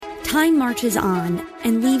Time marches on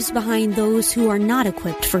and leaves behind those who are not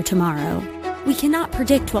equipped for tomorrow. We cannot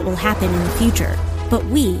predict what will happen in the future, but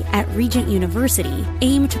we at Regent University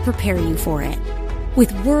aim to prepare you for it.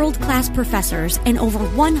 With world-class professors and over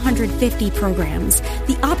 150 programs,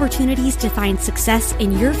 the opportunities to find success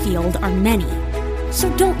in your field are many. So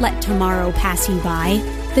don't let tomorrow pass you by.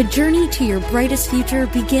 The journey to your brightest future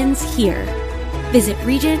begins here. Visit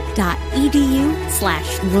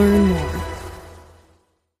regent.edu/learn more.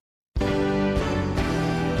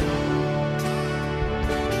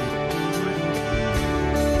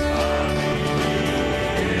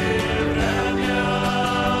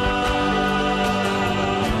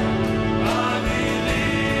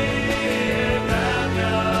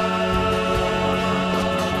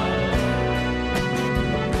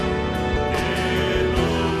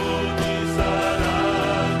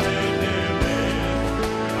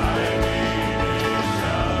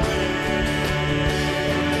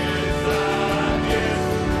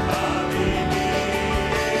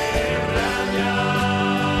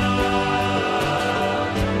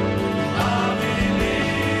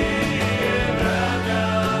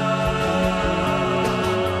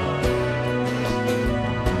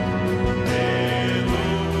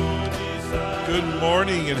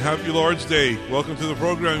 Happy Lord's Day. Welcome to the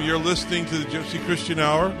program. You're listening to the Gypsy Christian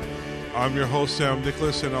Hour. I'm your host, Sam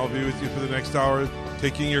Nicholas, and I'll be with you for the next hour,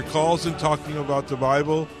 taking your calls and talking about the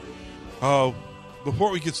Bible.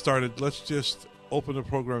 Before we get started, let's just open the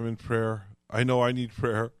program in prayer. I know I need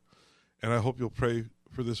prayer, and I hope you'll pray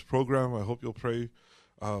for this program. I hope you'll pray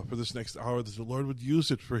for this next hour, that the Lord would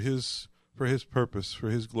use it for His purpose, for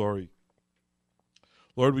His glory.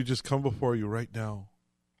 Lord, we just come before you right now.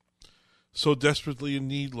 So desperately in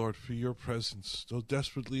need, Lord, for your presence. So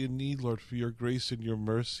desperately in need, Lord, for your grace and your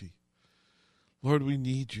mercy. Lord, we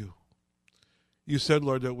need you. You said,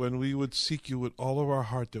 Lord, that when we would seek you with all of our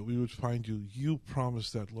heart, that we would find you. You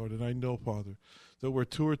promised that, Lord. And I know, Father, that where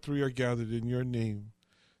 2 or 3 are gathered in your name,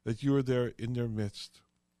 that you are there in their midst.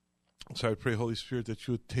 So I pray, Holy Spirit, that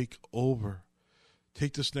you would take over.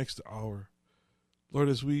 Take this next hour. Lord,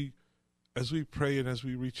 as we pray and as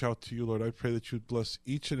we reach out to you, Lord, I pray that you would bless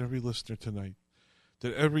each and every listener tonight,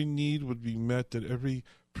 that every need would be met, that every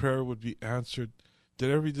prayer would be answered, that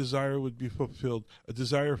every desire would be fulfilled, a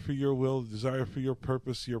desire for your will, a desire for your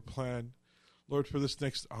purpose, your plan. Lord, for this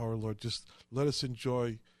next hour, Lord, just let us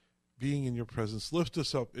enjoy being in your presence. Lift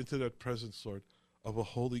us up into that presence, Lord, of a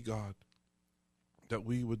holy God, that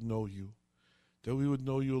we would know you, that we would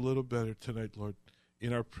know you a little better tonight, Lord,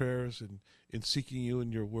 in our prayers and in seeking you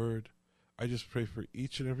in your word. I just pray for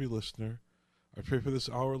each and every listener. I pray for this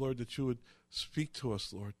hour, Lord, that you would speak to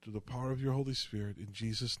us, Lord, through the power of your Holy Spirit. In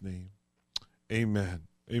Jesus' name, amen.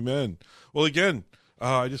 Amen. Well, again,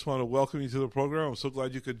 I just want to welcome you to the program. I'm so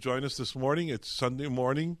glad you could join us this morning. It's Sunday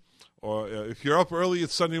morning. Or if you're up early,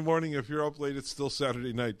 it's Sunday morning. If you're up late, it's still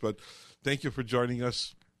Saturday night. But thank you for joining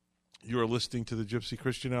us. You are listening to the Gypsy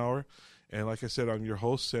Christian Hour. And like I said, I'm your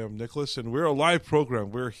host, Sam Nicholas, and we're a live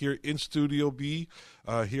program. We're here in Studio B,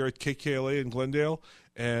 here at KKLA in Glendale,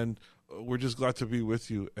 and we're just glad to be with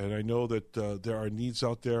you. And I know that there are needs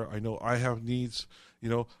out there. I know I have needs. I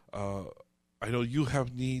know you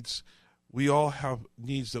have needs. We all have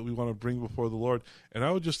needs that we want to bring before the Lord. And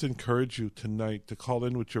I would just encourage you tonight to call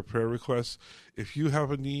in with your prayer requests. If you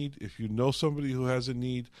have a need, if you know somebody who has a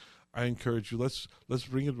need, I encourage you, let's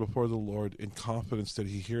bring it before the Lord in confidence that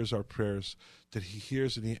He hears our prayers, that He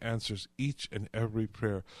hears and He answers each and every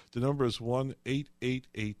prayer. The number is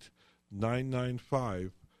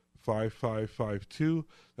 1-888-995-5552.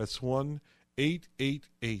 That's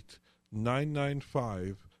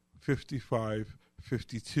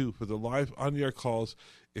 1-888-995-5552 for the live on-air calls.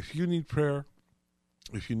 If you need prayer,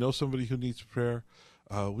 if you know somebody who needs prayer,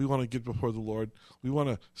 we want to get before the Lord. We want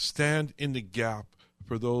to stand in the gap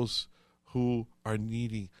for those who are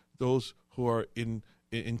needy, those who are in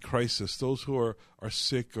crisis, those who are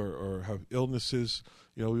sick or have illnesses.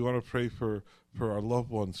 We want to pray for our loved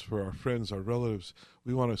ones, for our friends, our relatives.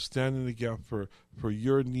 We want to stand in the gap for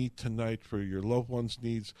your need tonight, for your loved ones'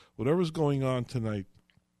 needs. Whatever's going on tonight,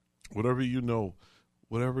 whatever you know,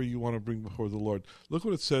 whatever you want to bring before the Lord. Look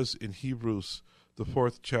what it says in Hebrews, the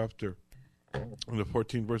 4th chapter. In the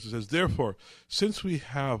 14th verse, it says, "Therefore, since we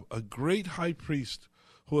have a great high priest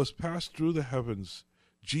who has passed through the heavens,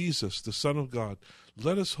 Jesus, the Son of God,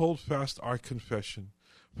 let us hold fast our confession.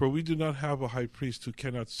 For we do not have a high priest who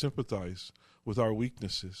cannot sympathize with our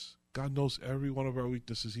weaknesses." God knows every one of our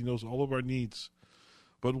weaknesses. He knows all of our needs.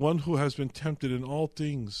 "But one who has been tempted in all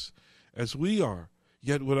things as we are,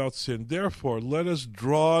 yet without sin. Therefore, let us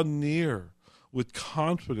draw near with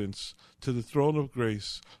confidence to the throne of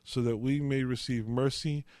grace so that we may receive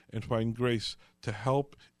mercy and find grace to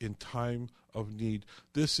help in time of need.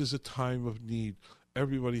 This is a time of need.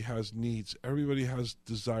 Everybody has needs. Everybody has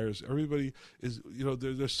desires. Everybody is,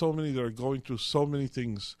 there's so many that are going through so many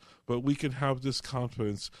things, but we can have this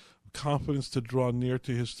confidence to draw near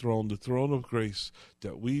to his throne, the throne of grace,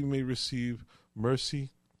 that we may receive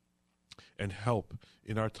mercy and help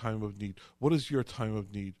in our time of need. What is your time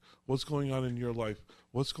of need? What's going on in your life?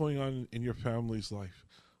 What's going on in your family's life?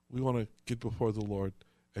 We want to get before the Lord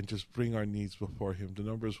and just bring our needs before him. The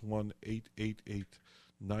number is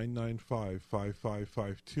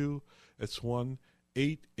 1-888-995-5552. It's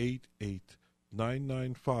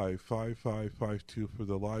 1-888-995-5552 for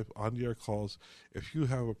the live on-the-air calls. If you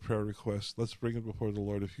have a prayer request, let's bring it before the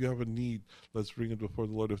Lord. If you have a need, let's bring it before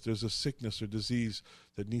the Lord. If there's a sickness or disease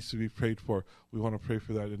that needs to be prayed for, we want to pray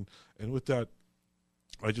for that. And with that,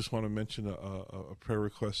 I just want to mention a prayer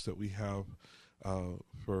request that we have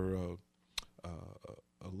for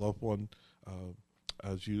a loved one.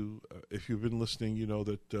 If you've been listening, you know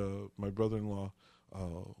that my brother-in-law,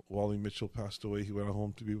 Wally Mitchell, passed away. He went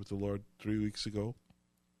home to be with the Lord 3 weeks ago.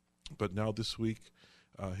 But now this week,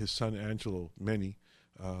 his son Angelo, Manny,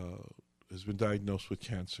 has been diagnosed with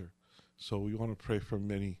cancer. So we want to pray for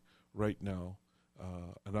Manny right now.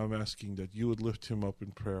 And I'm asking that you would lift him up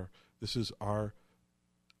in prayer. This is our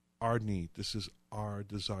need. This is our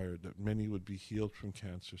desire, that many would be healed from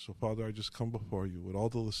cancer. So, Father, I just come before you with all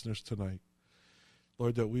the listeners tonight.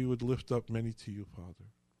 Lord, that we would lift up many to you,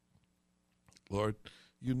 Father. Lord,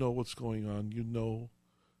 you know what's going on. You know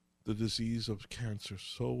the disease of cancer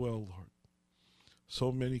so well, Lord.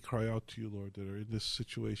 So many cry out to you, Lord, that are in this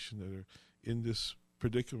situation, that are in this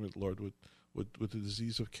predicament, Lord, with the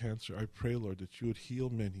disease of cancer. I pray, Lord, that you would heal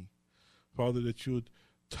many. Father, that you would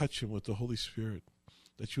touch him with the Holy Spirit,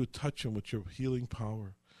 that you would touch him with your healing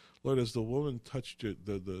power. Lord, as the woman touched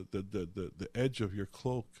the edge of your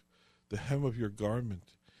cloak, the hem of your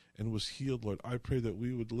garment, and was healed, Lord, I pray that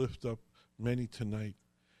we would lift up many tonight,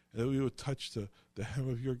 and that we would touch the hem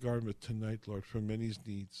of your garment tonight, Lord, for many's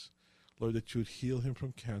needs. Lord, that you would heal him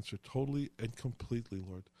from cancer totally and completely,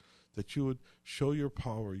 Lord, that you would show your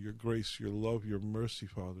power, your grace, your love, your mercy,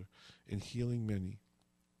 Father, in healing many.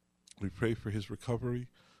 We pray for his recovery.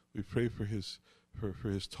 We pray for his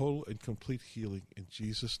total and complete healing in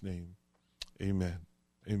Jesus' name. Amen.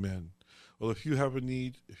 Amen. Well, if you have a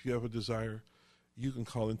need, if you have a desire, you can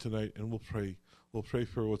call in tonight and we'll pray. We'll pray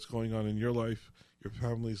for what's going on in your life, your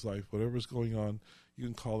family's life, whatever's going on. You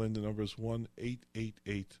can call in. The number is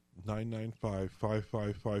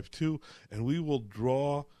 1-888-995-5552, and we will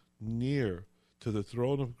draw near to the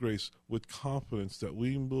throne of grace with confidence that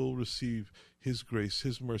we will receive his grace,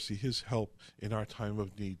 his mercy, his help in our time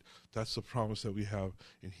of need. That's the promise that we have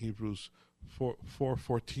in Hebrews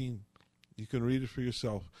 4:14. You can read it for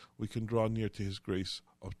yourself. We can draw near to his grace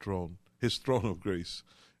of throne, his throne of grace,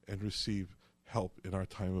 and receive help in our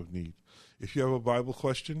time of need. If you have a Bible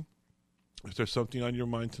question, if there's something on your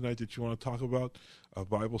mind tonight that you want to talk about, a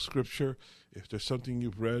Bible scripture, if there's something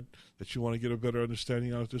you've read that you want to get a better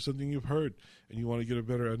understanding of, if there's something you've heard and you want to get a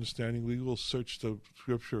better understanding, we will search the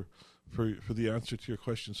scripture for the answer to your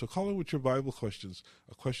question. So call in with your Bible questions,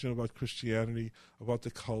 a question about Christianity, about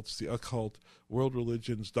the cults, the occult, world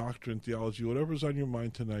religions, doctrine, theology, whatever's on your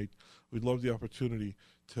mind tonight. We'd love the opportunity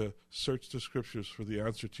to search the scriptures for the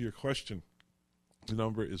answer to your question. The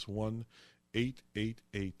number is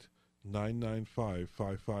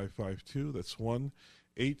 1-888-995-5552. That's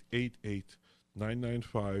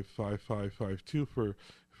 1-888-995-5552 for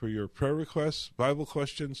your prayer requests, Bible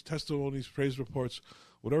questions, testimonies, praise reports,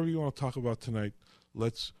 whatever you want to talk about tonight.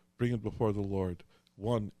 Let's bring it before the Lord.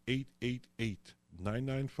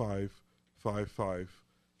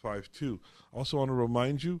 1-888-995-5552. Also want to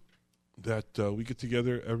remind you that we get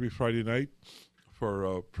together every Friday night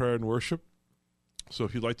for prayer and worship. So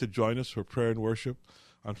if you'd like to join us for prayer and worship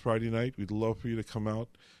on Friday night, we'd love for you to come out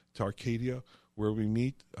to Arcadia where we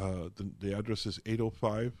meet. The address is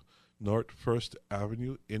 805 North 1st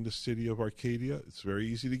Avenue in the city of Arcadia. It's very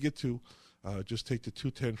easy to get to. Just take the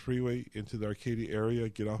 210 freeway into the Arcadia area,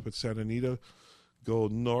 get off at Santa Anita, go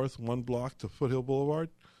north 1 block to Foothill Boulevard,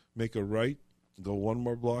 make a right, go 1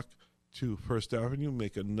 more block to 1st Avenue,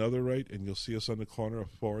 make another right, and you'll see us on the corner of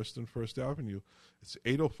Forest and 1st Avenue. It's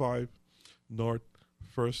 805 North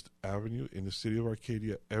 1st Avenue in the city of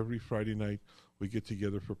Arcadia. Every Friday night we get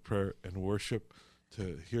together for prayer and worship,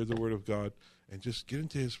 to hear the word of God and just get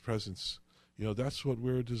into his presence. You know, that's what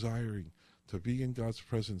we're desiring, to be in God's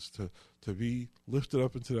presence, to be lifted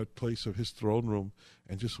up into that place of his throne room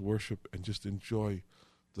and just worship and just enjoy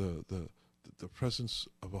the presence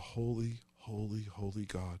of a holy holy, holy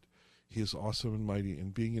God. He is awesome and mighty,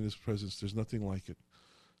 and being in His presence, there's nothing like it.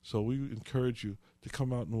 So we encourage you to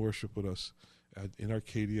come out and worship with us in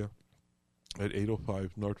Arcadia at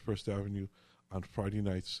 805 North First Avenue on Friday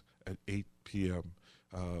nights at 8 p.m.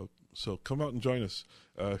 So come out and join us.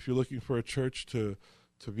 If you're looking for a church to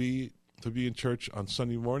be in church on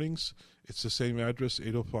Sunday mornings, it's the same address,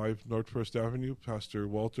 805 North First Avenue. Pastor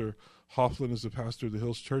Walter Hofflin is the pastor of the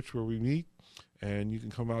Hills Church where we meet, and you can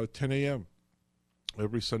come out at 10 a.m.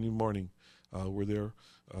 every Sunday morning. We're there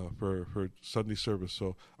for Sunday service.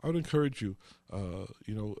 So I would encourage you.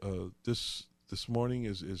 This morning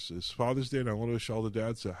is Father's Day, and I want to wish all the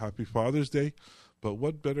dads a happy Father's Day. But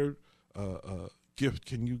what better gift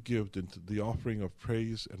can you give than the offering of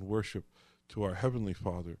praise and worship to our Heavenly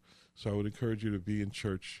Father? So I would encourage you to be in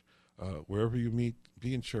church. Wherever you meet,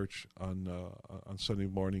 be in church on Sunday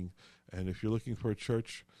morning. And if you're looking for a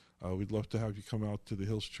church, we'd love to have you come out to the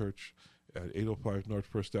Hills Church at 805 North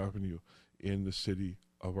First Avenue in the city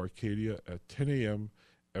of Arcadia at 10 a.m.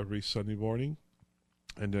 every Sunday morning.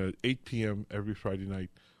 And at 8 p.m. every Friday night,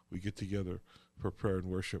 we get together for prayer and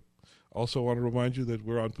worship. Also, I want to remind you that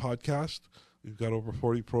we're on podcast. We've got over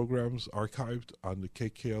 40 programs archived on the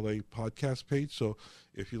KKLA podcast page. So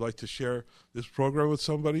if you'd like to share this program with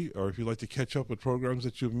somebody, or if you'd like to catch up with programs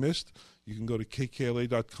that you've missed, you can go to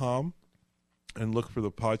kkla.com and look for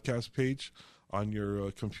the podcast page on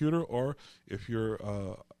your computer. Or if you've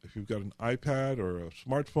got an iPad or a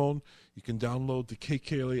smartphone, you can download the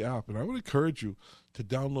KKLA app. And I would encourage you to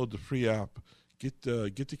download the free app. Get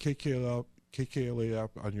the KKLA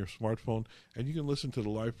app on your smartphone, and you can listen to the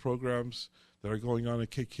live programs that are going on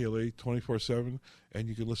at KKLA 24/7, and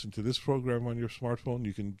you can listen to this program on your smartphone.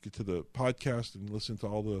 You can get to the podcast and listen to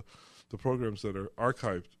all the programs that are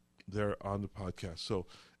archived there on the podcast. So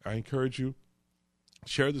I encourage you,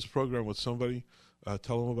 share this program with somebody,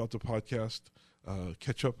 tell them about the podcast,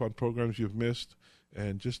 catch up on programs you've missed,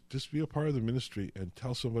 and just be a part of the ministry and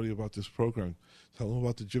tell somebody about this program. Tell them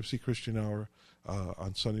about the Gypsy Christian Hour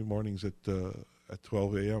on Sunday mornings at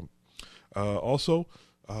 12 a.m. Also,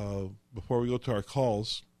 before we go to our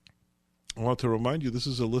calls, I want to remind you this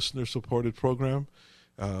is a listener-supported program.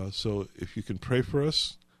 So if you can pray for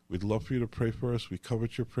us, we'd love for you to pray for us. We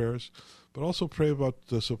covet your prayers. But also pray about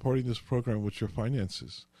supporting this program with your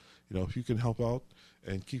finances. If you can help out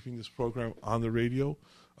and keeping this program on the radio,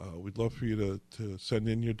 we'd love for you to send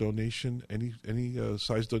in your donation. Any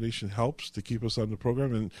size donation helps to keep us on the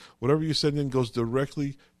program. And whatever you send in goes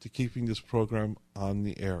directly to keeping this program on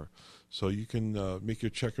the air. So you can make your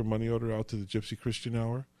check or money order out to the Gypsy Christian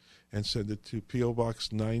Hour and send it to P.O.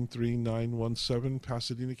 Box 93917,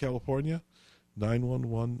 Pasadena, California,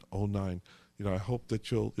 91109. I hope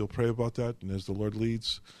that you'll pray about that, and as the Lord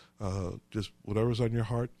leads, just whatever's on your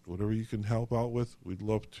heart, whatever you can help out with, we'd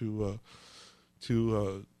love to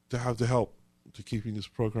have the help to keeping this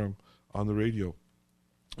program on the radio.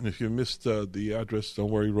 And if you missed the address,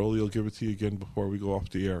 don't worry, Rolly will give it to you again before we go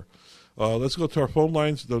off the air. Let's go to our phone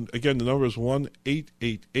lines. Again, the number is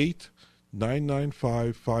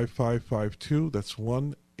 1-888-995-5552. That's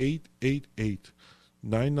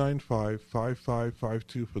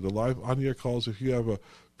 1-888-995-5552 for the live on-air calls. If you have a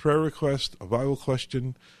prayer request, a Bible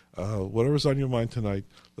question, whatever's on your mind tonight,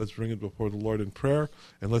 let's bring it before the Lord in prayer,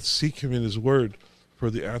 and let's seek Him in His Word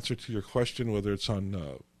for the answer to your question, whether it's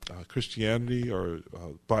on Christianity or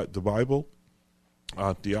the Bible,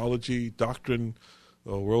 theology, doctrine,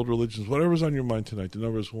 world religions, whatever's on your mind tonight. The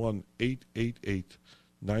number is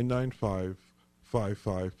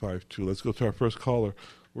 1-888-995-5552. Let's go to our first caller.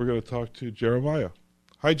 We're going to talk to Jeremiah.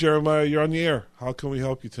 Hi, Jeremiah. You're on the air. How can we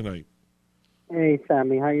help you tonight? Hey,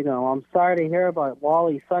 Sammy. How you doing? I'm sorry to hear about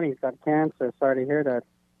Wally's son. He's got cancer. Sorry to hear that.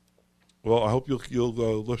 Well, I hope you'll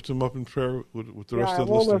lift him up in prayer with the rest of the listeners. Yeah,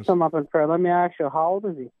 we'll lift him up in prayer. Let me ask you, how old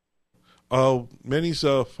is he? Manny's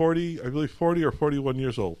 40, I believe 40 or 41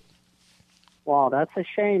 years old. Wow, that's a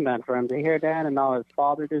shame, man, for him to hear that, and now his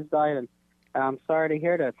father just died, and I'm sorry to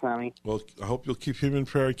hear that, Sammy. Well, I hope you'll keep him in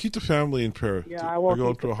prayer and keep the family in prayer. Yeah, I will. They're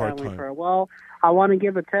going through a hard time. Prayer. Well, I want to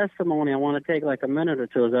give a testimony. I want to take like a minute or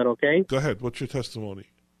two. Is that okay? Go ahead. What's your testimony?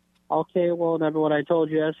 Okay, well, remember what I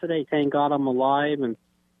told you yesterday. Thank God I'm alive, and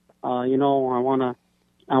I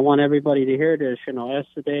want everybody to hear this.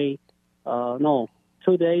 Yesterday, 2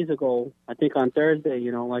 days ago, I think on Thursday,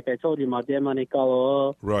 like I told you, my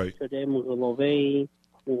right.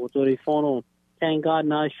 Thank God,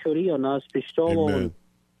 nas shurio, nas pistolo. Amen.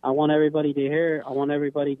 I want everybody to hear. I want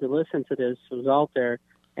everybody to listen to this who's out there.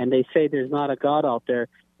 And they say there's not a God out there.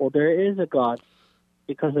 Well, there is a God,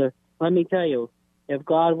 because let me tell you, if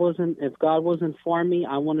God wasn't for me,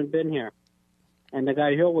 I wouldn't have been here. and the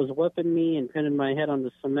guy Hill was whipping me and pinning my head on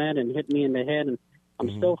the cement and hit me in the head, and I'm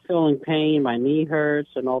still feeling pain. My knee hurts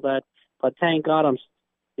and all that. But thank God I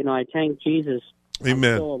thank Jesus.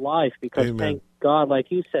 Amen. I'm still alive because thank God,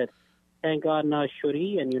 like you said, thank God na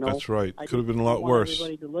shuri. And, that's right. Could have been a I lot want worse.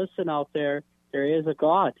 everybody to listen out there. There is a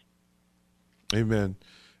God. Amen.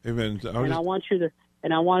 Amen. I want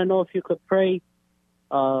to know if you could pray,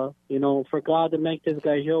 for God to make this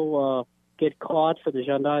guy Joe get caught, for the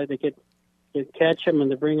gendarme to catch him and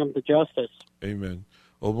to bring him to justice. Amen.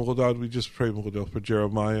 Oh, Mughal, we just pray, Mughal, for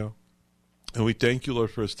Jeremiah. And we thank you,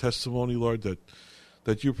 Lord, for his testimony, Lord, that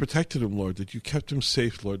you protected him, Lord, that you kept him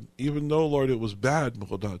safe, Lord, even though, Lord, it was bad,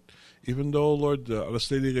 Mughal. Even though, Lord, it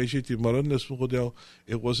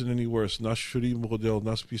wasn't any worse. Nas shuri, Mughal,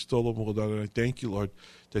 nas pistolo, Mughal. And I thank you, Lord,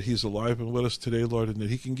 that he's alive and with us today, Lord, and that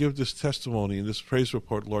he can give this testimony and this praise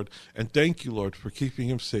report, Lord. And thank you, Lord, for keeping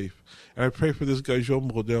him safe. And I pray for this guy, Joe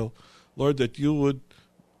Mughal, Lord, that you would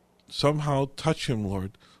somehow touch him,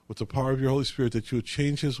 Lord, with the power of your Holy Spirit, that you would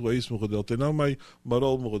change his ways, Mughal.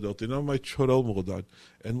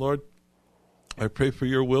 And Lord, I pray for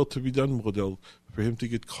your will to be done, Mughal, for him to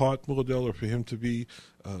get caught, Mughal, or for him to be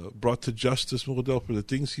brought to justice, Mughal, for the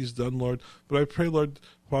things he's done, Lord. But I pray, Lord,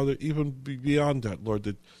 Father, even beyond that,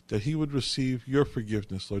 Lord, that he would receive your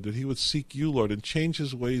forgiveness, Lord, that he would seek you, Lord, and change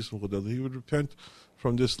his ways, Mughal, that he would repent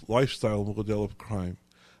from this lifestyle, Mughal, of crime.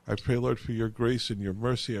 I pray, Lord, for your grace and your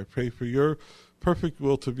mercy. I pray for your perfect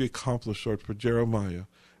will to be accomplished, Lord, for Jeremiah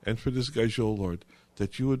and for this guy, Joel, Lord,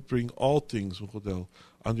 that you would bring all things, Mughal,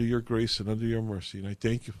 under your grace and under your mercy. And I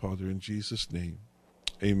thank you, Father, in Jesus' name.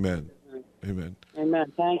 Amen. Amen.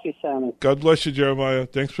 Amen. Thank you, Sammy. God bless you, Jeremiah.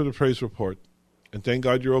 Thanks for the praise report. And thank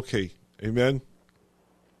God you're okay. Amen.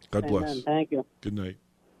 God bless. Amen. Thank you. Good night.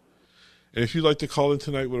 And if you'd like to call in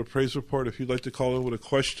tonight with a praise report, if you'd like to call in with a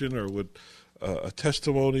question or with a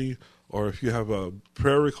testimony, or if you have a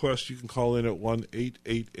prayer request, you can call in at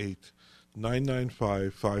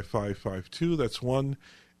 1-888-995-5552. That's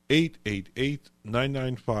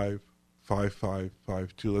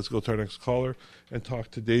 1-888-995-5552. Let's go to our next caller and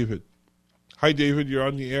talk to David. Hi, David. You're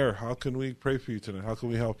on the air. How can we pray for you tonight? How can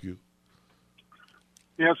we help you?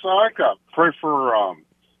 Yes, I got pray for. I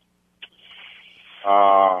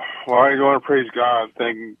want to praise God,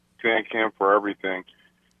 thank Him for everything.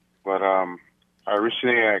 But I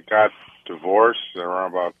recently got divorced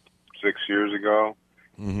around about 6 years ago.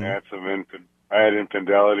 Mm-hmm. I had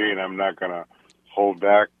infidelity, and I'm not gonna hold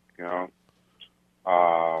back.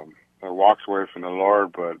 I walked away from the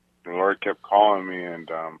Lord, but the Lord kept calling me, and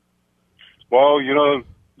the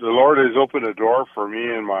Lord has opened a door for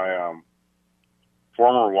me and my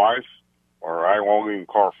former wife, or I won't even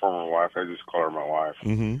call her former wife, I just call her my wife.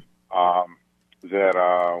 Mm-hmm.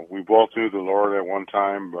 That we both knew the Lord at one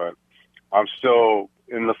time, but I'm still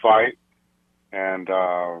in the fight, and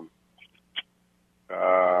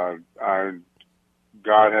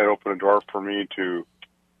God had opened a door for me to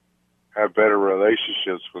have better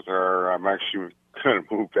relationships with her. I'm actually going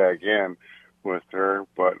to move back in with her,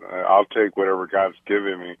 but I'll take whatever God's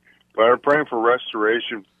given me. But I'm praying for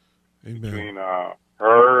restoration. Amen. Between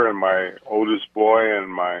her and my oldest boy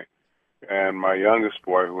and my youngest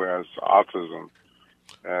boy who has autism.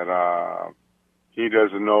 And he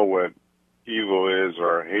doesn't know what evil is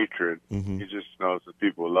or hatred. Mm-hmm. He just knows that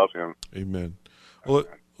people love him. Amen. Well,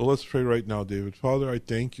 let's pray right now, David. Father, I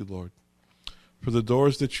thank you, Lord, for the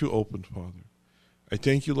doors that you opened, Father. I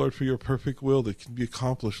thank you, Lord, for your perfect will that can be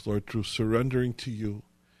accomplished, Lord, through surrendering to you.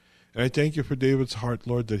 And I thank you for David's heart,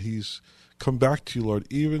 Lord, that he's come back to you, Lord,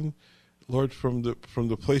 even, Lord, from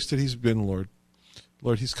the place that he's been, Lord.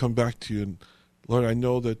 Lord, he's come back to you. And, Lord, I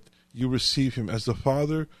know that you receive him as the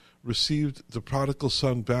Father received the prodigal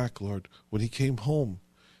son back, Lord, when he came home.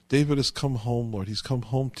 David has come home, Lord. He's come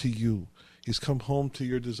home to you. He's come home to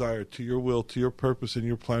your desire, to your will, to your purpose and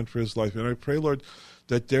your plan for his life. And I pray, Lord,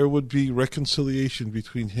 that there would be reconciliation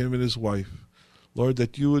between him and his wife. Lord,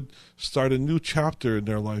 that you would start a new chapter in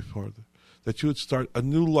their life, Father. That you would start a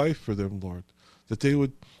new life for them, Lord. That they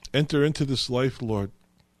would enter into this life, Lord,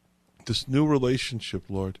 this new relationship,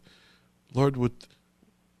 Lord. Lord, with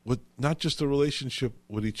not just a relationship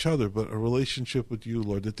with each other, but a relationship with you,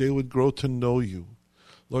 Lord. That they would grow to know you.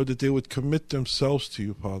 Lord, that they would commit themselves to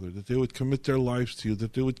you, Father, that they would commit their lives to you,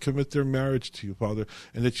 that they would commit their marriage to you, Father,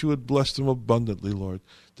 and that you would bless them abundantly, Lord,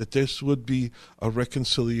 that this would be a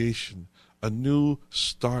reconciliation, a new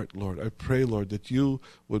start, Lord. I pray, Lord, that you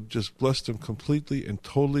would just bless them completely and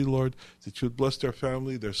totally, Lord, that you would bless their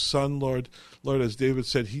family, their son, Lord. Lord, as David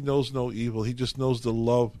said, he knows no evil. He just knows the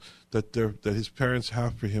love that his parents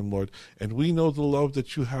have for him, Lord. And we know the love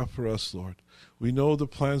that you have for us, Lord. We know the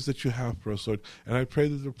plans that you have for us, Lord. And I pray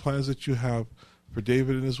that the plans that you have for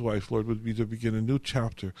David and his wife, Lord, would be to begin a new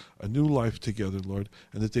chapter, a new life together, Lord,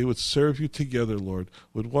 and that they would serve you together, Lord,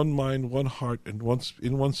 with one mind, one heart, and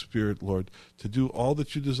in one spirit, Lord, to do all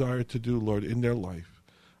that you desire to do, Lord, in their life.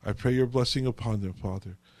 I pray your blessing upon them,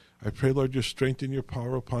 Father. I pray, Lord, your strength and your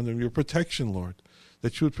power upon them, your protection, Lord,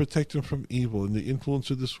 that you would protect them from evil and the influence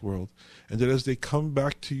of this world, and that as they come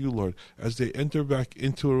back to you, Lord, as they enter back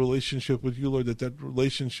into a relationship with you, Lord, that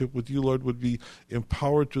relationship with you, Lord, would be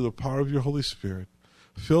empowered through the power of your Holy Spirit.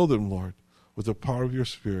 Fill them, Lord, with the power of your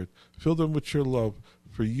Spirit. Fill them with your love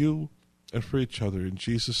for you and for each other. In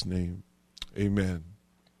Jesus' name, amen.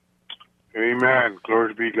 Amen.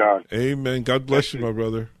 Glory be God. Amen. God bless you, my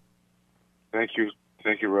brother. Thank you.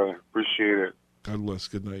 Thank you, brother. Appreciate it. God bless.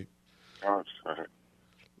 Good night. All right.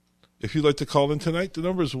 If you'd like to call in tonight, the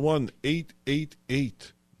number is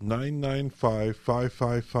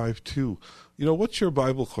 1-888-995-5552. You know, what's your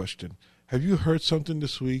Bible question? Have you heard something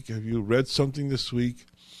this week? Have you read something this week?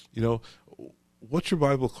 You know, what's your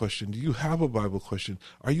Bible question? Do you have a Bible question?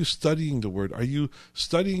 Are you studying the Word? Are you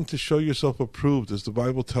studying to show yourself approved, as the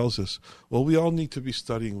Bible tells us? Well, we all need to be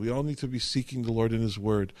studying. We all need to be seeking the Lord in His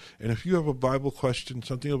Word. And if you have a Bible question,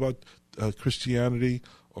 something about Christianity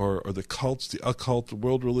or the cults, the occult, the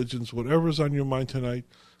world religions, whatever's on your mind tonight,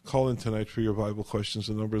 call in tonight for your Bible questions.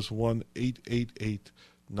 The number is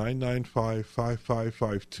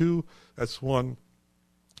 1-888-995-5552. That's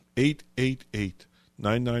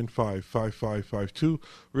 1-888-995-5552.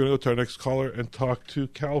 We're going to go to our next caller and talk to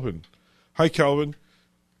Calvin. Hi, Calvin.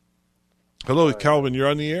 Hello, Hi. Calvin. You're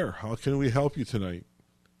on the air. How can we help you tonight?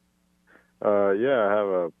 I have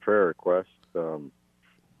a prayer request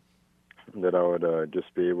that I would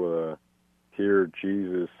just be able to hear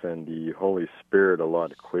Jesus and the Holy Spirit a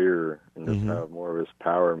lot clearer and just have more of His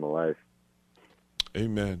power in my life.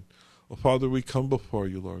 Amen. Well, Father, we come before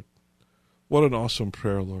you, Lord. What an awesome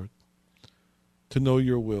prayer, Lord. To know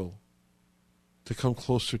your will, to come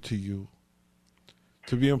closer to you,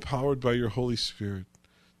 to be empowered by your Holy Spirit,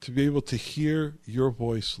 to be able to hear your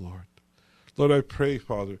voice, Lord. Lord, I pray,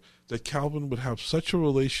 Father, that Calvin would have such a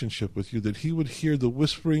relationship with you that he would hear the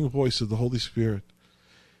whispering voice of the Holy Spirit.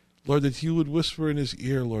 Lord, that you would whisper in his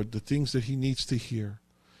ear, Lord, the things that he needs to hear.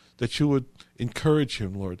 That you would encourage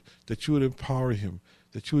him, Lord. That you would empower him.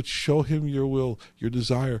 That you would show him your will, your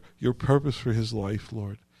desire, your purpose for his life,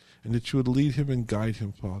 Lord. And that you would lead him and guide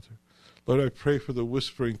him, Father. Lord, I pray for the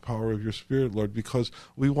whispering power of your Spirit, Lord, because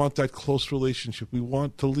we want that close relationship. We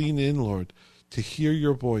want to lean in, Lord, to hear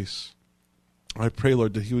your voice. I pray,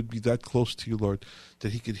 Lord, that he would be that close to you, Lord,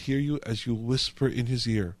 that he could hear you as you whisper in his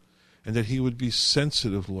ear, and that he would be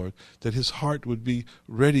sensitive, Lord, that his heart would be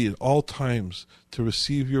ready at all times to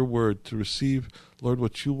receive your word, to receive, Lord,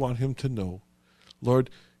 what you want him to know. Lord,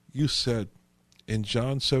 you said in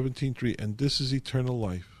John 17:3, and this is eternal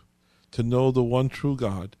life, to know the one true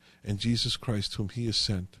God and Jesus Christ whom he has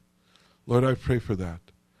sent. Lord, I pray for that.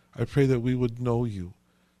 I pray that we would know you,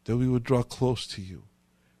 that we would draw close to you,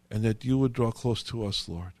 and that you would draw close to us,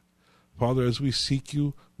 Lord. Father, as we seek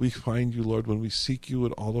you, we find you, Lord, when we seek you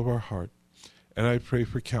with all of our heart. And I pray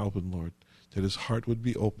for Calvin, Lord, that his heart would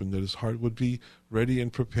be open, that his heart would be ready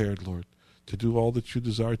and prepared, Lord, to do all that you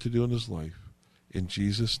desire to do in his life. In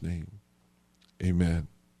Jesus' name, amen.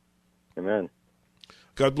 Amen.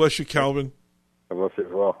 God bless you, Calvin. God bless you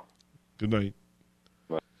as well. Good night.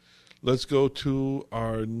 Bye. Let's go to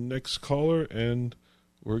our next caller, and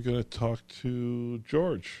we're going to talk to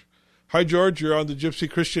George. Hi, George. You're on the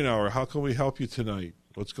Gypsy Christian Hour. How can we help you tonight?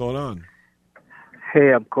 What's going on?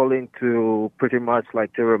 Hey, I'm calling to pretty much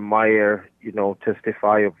like Jeremiah,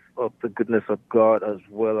 testify of the goodness of God, as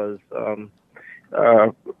well as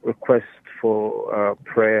request for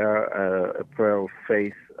prayer, a prayer of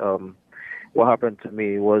faith. What happened to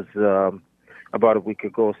me was about a week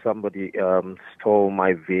ago, somebody stole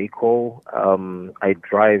my vehicle. I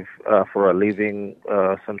drive for a living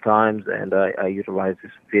sometimes, and I utilize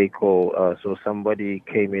this vehicle. So somebody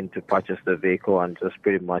came in to purchase the vehicle and just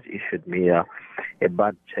pretty much issued me a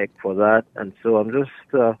bad check for that. And so I'm just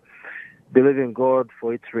believing God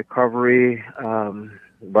for its recovery,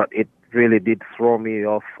 but it really did throw me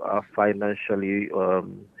off financially,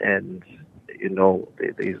 and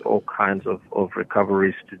there's all kinds of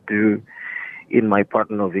recoveries to do in my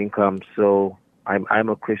pattern of income. So I'm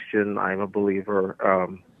a Christian, I'm a believer,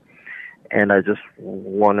 and I just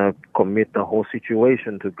want to commit the whole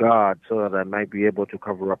situation to God so that I might be able to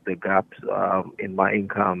cover up the gaps in my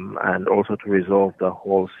income, and also to resolve the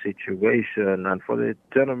whole situation. And for the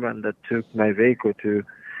gentleman that took my vehicle to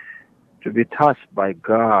be touched by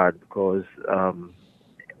God, because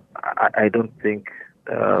I don't think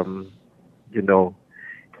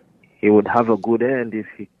he would have a good end if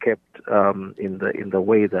he kept in the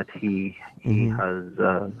way that he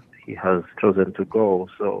has chosen to go.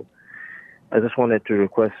 So I just wanted to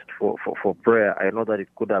request for prayer. I know that it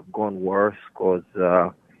could have gone worse because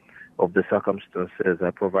of the circumstances. I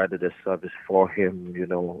provided a service for him. You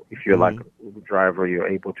know, if you're like a driver, you're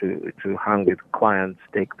able to hang with clients,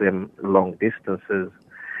 take them long distances.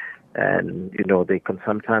 And, you know, they can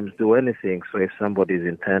sometimes do anything. So if somebody's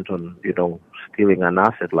intent on, you know, stealing an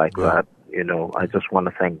asset like that, you know, I just want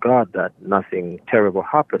to thank God that nothing terrible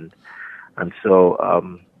happened. And so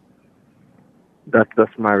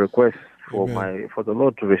that's my request for for the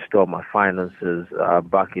Lord to restore my finances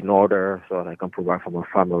back in order so that I can provide for my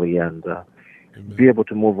family and be able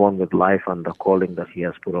to move on with life and the calling that He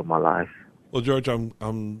has put on my life. Well, George,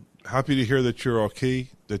 I'm happy to hear that you're okay,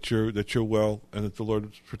 that you're well, and that the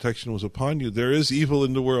Lord's protection was upon you. There is evil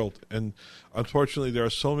in the world, and unfortunately, there are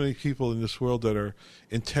so many people in this world that are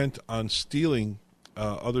intent on stealing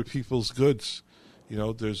other people's goods. You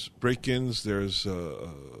know, there's break-ins, there's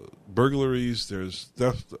burglaries, there's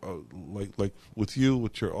theft, like with you,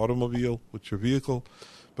 with your automobile, with your vehicle.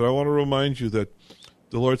 But I want to remind you that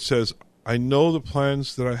the Lord says, "I know the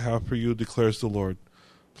plans that I have for you," declares the Lord.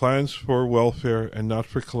 Plans for welfare and not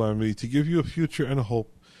for calamity, to give you a future and a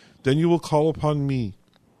hope. Then you will call upon me.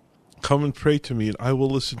 Come and pray to me, and I will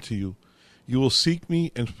listen to you. You will seek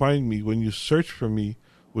me and find me when you search for me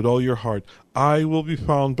with all your heart. I will be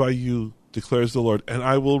found by you, declares the Lord, and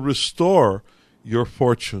I will restore your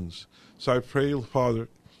fortunes. So I pray, Father,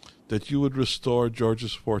 that you would restore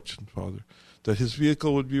George's fortune, Father, that his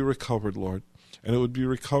vehicle would be recovered, Lord, and it would be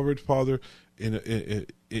recovered, Father,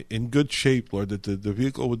 in good shape, Lord, that the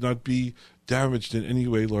vehicle would not be damaged in any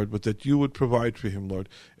way, Lord, but that you would provide for him, Lord.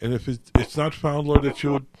 And if it's not found, Lord, that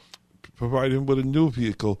you would provide him with a new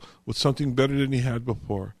vehicle, with something better than he had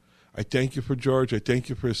before. I thank you for George. I thank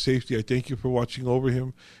you for his safety. I thank you for watching over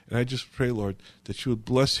him. And I just pray, Lord, that you would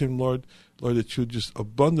bless him, Lord. Lord, that you would just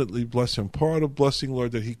abundantly bless him. Pour out a blessing,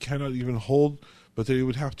 Lord, that he cannot even hold, but that he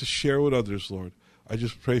would have to share with others, Lord. I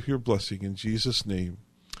just pray for your blessing in Jesus' name.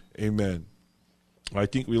 Amen. I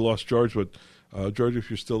think we lost George, but George, if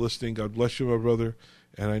you're still listening, God bless you, my brother.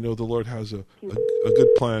 And I know the Lord has a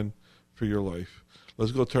good plan for your life.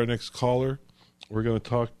 Let's go to our next caller. We're going to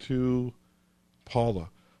talk to Paula.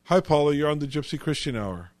 Hi, Paula. You're on the Gypsy Christian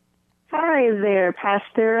Hour. Hi there,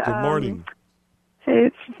 Pastor. Good morning.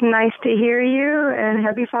 It's nice to hear you, and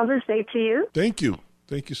happy Father's Day to you. Thank you.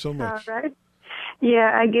 Thank you so much. All right.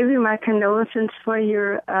 Yeah, I give you my condolences for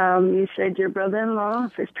your, you said your brother-in-law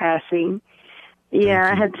is passing.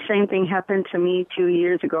 Yeah, I had the same thing happen to me 2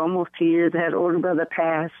 years ago, almost 2 years. I had an older brother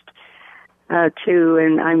passed, too,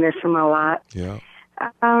 and I miss him a lot. Yeah.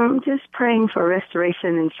 Just praying for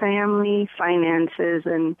restoration in family, finances,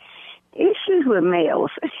 and issues with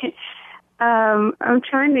males. I'm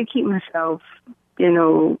trying to keep myself, you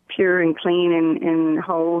know, pure and clean and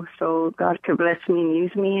whole so God could bless me and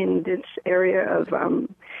use me in this area of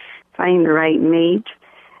finding the right mate.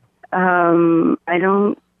 I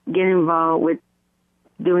don't get involved with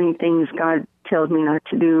doing things God tells me not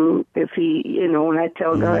to do. If he, you know, when I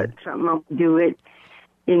tell God something, I'll do it,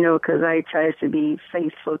 you know, because I try to be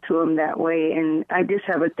faithful to him that way. And I just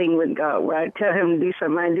have a thing with God where I tell him to do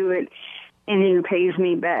something, I do it, and he pays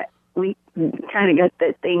me back. We kind of got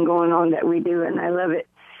that thing going on that we do, and I love it.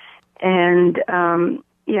 And,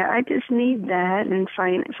 yeah, I just need that and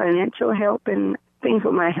financial help and things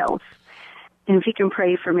with my health. And if you can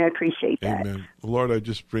pray for me, I appreciate that. Amen. Lord, I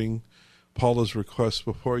just bring Paula's request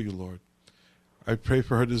before you, Lord. I pray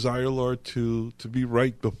for her desire, Lord, to be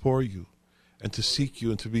right before you and to seek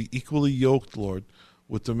you and to be equally yoked, Lord,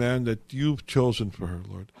 with the man that you've chosen for her,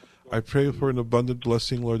 Lord. I pray for an abundant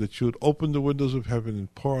blessing, Lord, that you would open the windows of heaven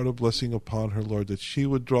and pour out a blessing upon her, Lord, that she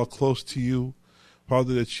would draw close to you,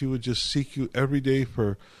 Father, that she would just seek you every day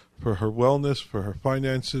for her wellness, for her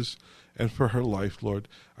finances, and for her life, Lord.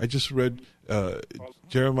 I just read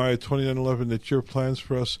Jeremiah 29:11, that your plans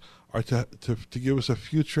for us are to give us a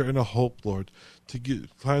future and a hope, Lord, to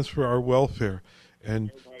give plans for our welfare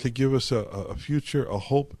and to give us a future, a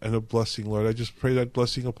hope, and a blessing, Lord. I just pray that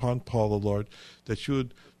blessing upon Paula, Lord, that you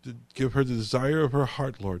would give her the desire of her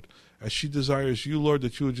heart, Lord. As she desires you, Lord,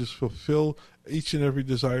 that you would just fulfill each and every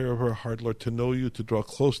desire of her heart, Lord, to know you, to draw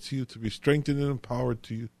close to you, to be strengthened and empowered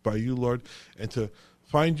by you, Lord, and to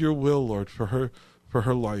find your will, Lord, for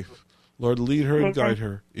her life. Lord, lead her and guide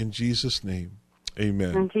her in Jesus' name.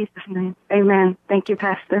 Amen. In Jesus' name. Amen. Thank you,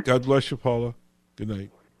 Pastor. God bless you, Paula. Good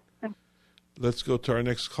night. Let's go to our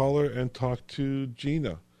next caller and talk to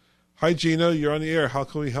Gina. Hi, Gina. You're on the air. How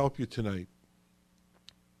can we help you tonight?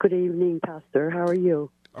 Good evening, Pastor. How are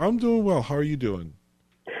you? I'm doing well. How are you doing?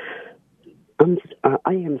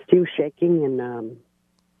 I am still shaking and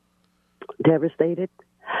devastated.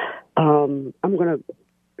 I'm going to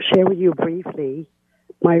share with you briefly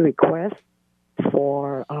my request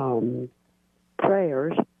for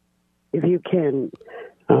prayers. If you can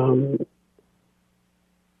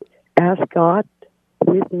ask God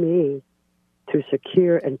with me to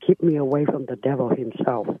secure and keep me away from the devil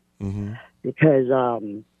himself. Mm-hmm. Because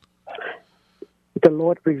the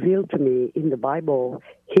Lord revealed to me in the Bible,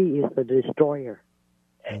 he is the destroyer.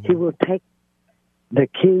 Mm-hmm. He will take the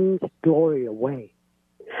king's glory away.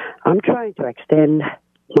 I'm trying to extend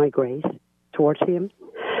my grace towards him.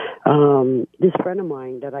 This friend of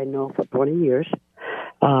mine that I know for 20 years,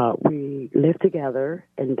 we lived together,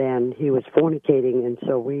 and then he was fornicating, and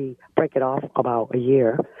so we break it off about a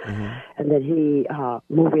year. Mm-hmm. And then he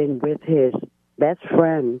moved in with his best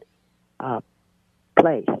friend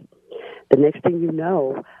place. The next thing you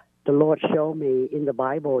know, the Lord showed me in the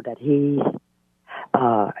Bible that he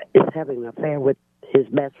is having an affair with his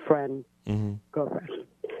best friend girlfriend.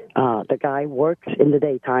 The guy works in the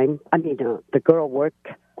daytime. The girl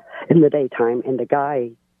works in the daytime, and the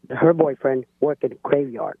guy, her boyfriend, worked in a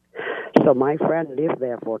graveyard. So my friend lived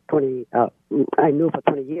there for 20, I knew for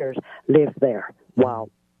 20 years, lived there while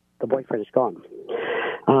the boyfriend is gone.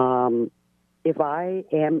 If I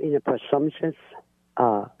am in a presumptuous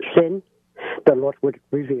sin, the Lord would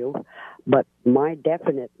reveal, but my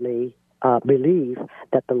definitely believe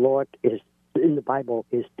that the Lord is in the Bible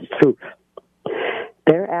is the truth.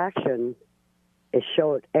 Their action is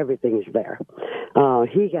showed everything is there.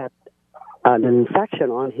 He got an infection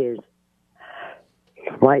on his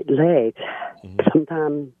right leg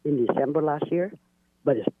sometime in December last year,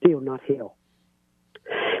 but it's still not healed.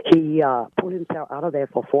 He pulled himself out of there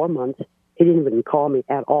for 4 months. He didn't even call me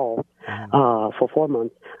at all for 4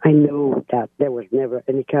 months. I knew that there was never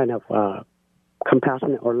any kind of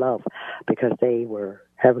compassion or love because they were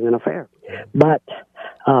having an affair. But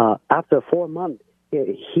after 4 months,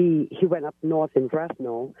 he went up north in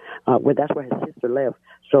Fresno, where that's where his sister lived.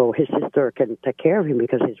 So his sister can take care of him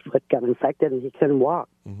because his foot got infected and he couldn't walk.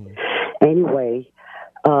 Mm-hmm. Anyway,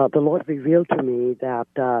 the Lord revealed to me that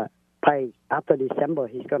after December,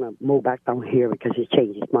 he's going to move back down here because he's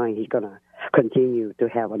changed his mind. He's going to continue to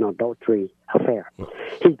have an adultery affair.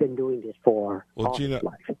 He's been doing this for all Gina, his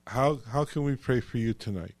life. How can we pray for you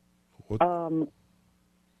tonight?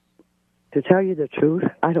 To tell you the truth,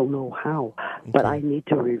 I don't know how, but I need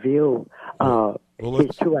to reveal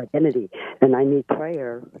his true identity, and I need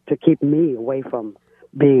prayer to keep me away from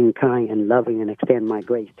being kind and loving and extend my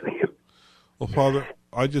grace to him. Well, Father,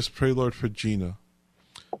 I just pray, Lord, for Gina.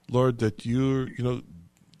 Lord, that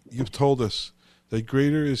you've told us that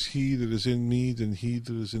greater is he that is in me than he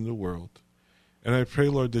that is in the world. And I pray,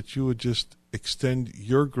 Lord, that you would just extend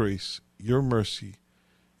your grace, your mercy,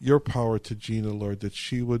 your power to Gina, Lord, that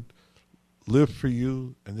she would live for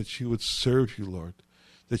you and that she would serve you, Lord.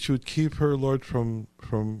 That you would keep her, Lord, from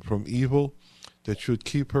evil, that you would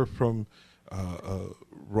keep her from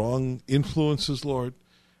wrong influences, Lord.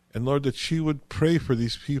 And, Lord, that she would pray for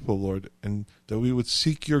these people, Lord, and that we would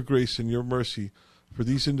seek your grace and your mercy for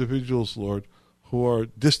these individuals, Lord, who are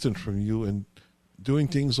distant from you and doing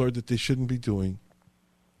things, Lord, that they shouldn't be doing,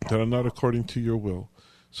 that are not according to your will.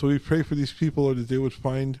 So we pray for these people, Lord, that they would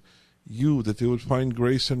find you, that they would find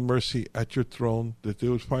grace and mercy at your throne, that they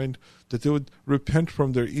would repent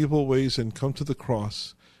from their evil ways and come to the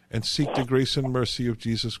cross and seek the grace and mercy of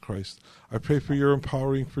Jesus Christ. I pray for your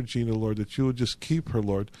empowering for Gina, Lord, that you would just keep her,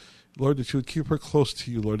 Lord, that you would keep her close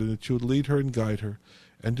to you, Lord, and that you would lead her and guide her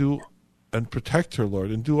and protect her, Lord,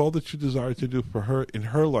 and do all that you desire to do for her in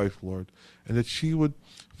her life, Lord, and that she would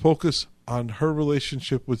focus on her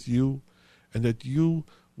relationship with you, and that you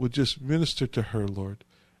would just minister to her, Lord,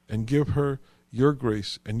 and give her your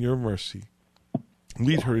grace and your mercy.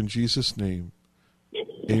 Lead her in Jesus' name.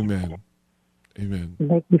 Amen. Amen.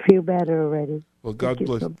 Make me feel better already. Well,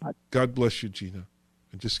 God bless you, Gina.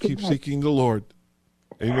 And just keep seeking the Lord.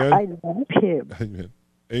 Amen. I love him. Amen.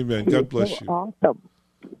 Amen. God bless you. Awesome.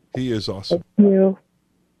 He is awesome. Thank you.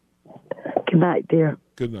 Good night, dear.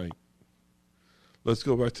 Good night. Let's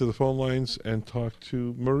go back to the phone lines and talk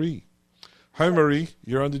to Marie. Hi, Marie.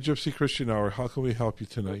 You're on the Gypsy Christian Hour. How can we help you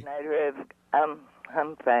tonight? Good night, Rev.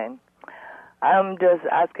 I'm fine. I'm just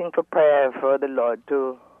asking for prayer for the Lord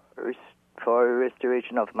for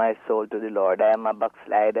restoration of my soul to the Lord. I am a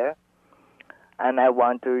backslider, and I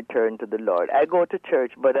want to return to the Lord. I go to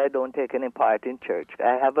church, but I don't take any part in church.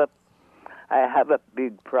 I have a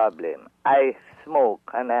big problem. I smoke,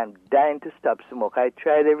 and I'm dying to stop smoke. I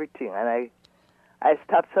tried everything, and I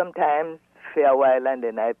stop sometimes, for a while, and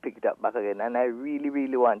then I picked it up back again. And I really,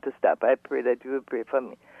 really want to stop. I pray that you will pray for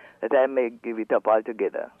me, that I may give it up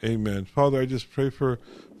altogether. Amen. Father, I just pray for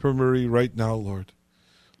Marie right now, Lord.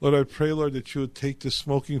 Lord, I pray, Lord, that you would take the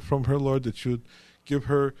smoking from her, Lord, that you would give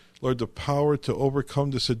her, Lord, the power to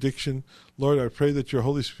overcome this addiction. Lord, I pray that your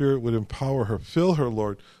Holy Spirit would empower her. Fill her,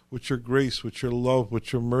 Lord, with your grace, with your love,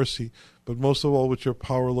 with your mercy, but most of all with your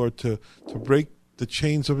power, Lord, to break the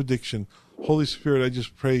chains of addiction. Holy Spirit, I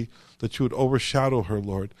just pray that you would overshadow her,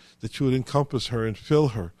 Lord, that you would encompass her and fill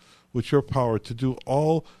her with your power to do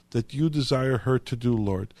all that you desire her to do,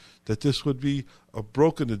 Lord, that this would be a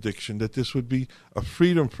broken addiction, that this would be a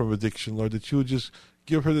freedom from addiction, Lord, that you would just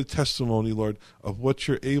give her the testimony, Lord, of what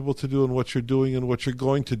you're able to do and what you're doing and what you're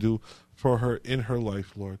going to do for her in her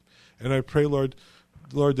life, Lord. And I pray, Lord,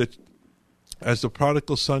 that as the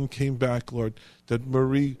prodigal son came back, Lord, that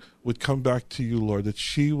Marie would come back to you, Lord, that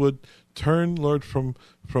she would turn, Lord, from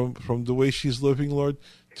the way she's living, Lord,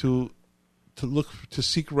 to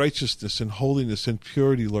seek righteousness and holiness and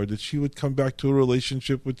purity, Lord, that she would come back to a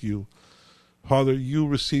relationship with you. Father, you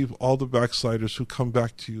receive all the backsliders who come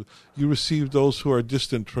back to you. You receive those who are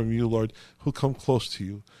distant from you, Lord, who come close to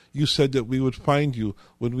you. You said that we would find you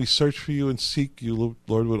when we search for you and seek you,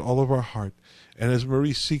 Lord, with all of our heart. And as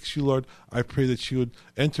Marie seeks you, Lord, I pray that she would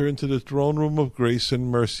enter into the throne room of grace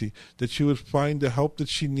and mercy, that she would find the help that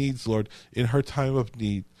she needs, Lord, in her time of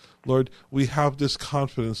need. Lord, we have this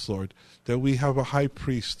confidence, Lord, that we have a high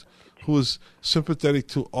priest who is sympathetic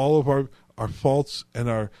to all of our faults and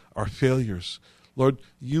our failures. Lord,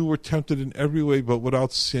 you were tempted in every way but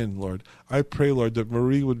without sin, Lord. I pray, Lord, that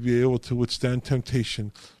Marie would be able to withstand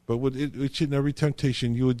temptation, but with each and every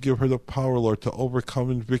temptation, you would give her the power, Lord, to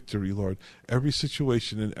overcome in victory, Lord, every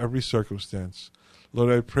situation and every circumstance.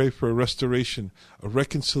 Lord, I pray for a restoration, a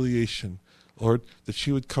reconciliation, Lord, that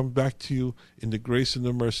she would come back to you in the grace and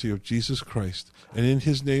the mercy of Jesus Christ. And in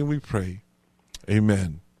his name we pray.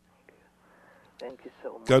 Amen. Thank you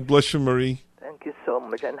so much. God bless you, Marie. Thank you so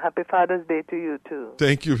much. And happy Father's Day to you, too.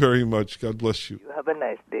 Thank you very much. God bless you. You have a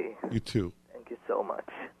nice day. You too. Thank you so much.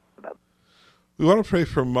 Bye. We want to pray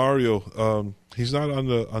for Mario. He's not on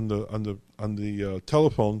the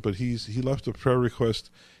telephone, but he left a prayer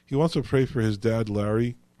request. He wants to pray for his dad,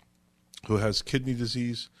 Larry, who has kidney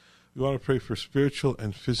disease. We want to pray for spiritual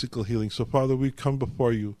and physical healing. So, Father, we come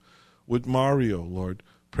before you with Mario, Lord,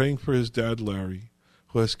 praying for his dad, Larry,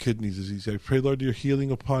 who has kidney disease. I pray, Lord, your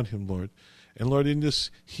healing upon him, Lord. And, Lord, in this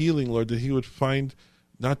healing, Lord, that he would find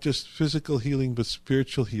not just physical healing, but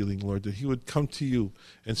spiritual healing, Lord, that he would come to you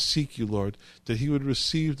and seek you, Lord, that he would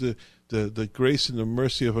receive the grace and the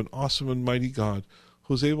mercy of an awesome and mighty God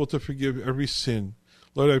who's able to forgive every sin.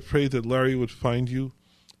 Lord, I pray that Larry would find you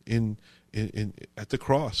at the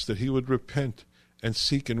cross, that he would repent and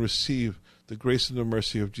seek and receive the grace and the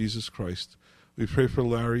mercy of Jesus Christ. We pray for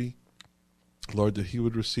Larry, Lord, that he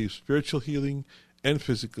would receive spiritual healing and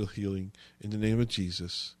physical healing in the name of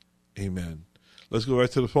Jesus. Amen. Let's go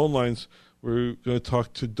back to the phone lines. We're going to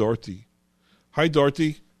talk to Dorothy. Hi,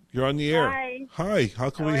 Dorothy. You're on the air. Hi. How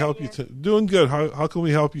can we help you? Doing good. How can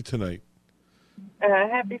we help you tonight?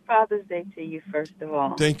 Happy Father's Day to you, first of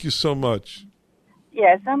all. Thank you so much.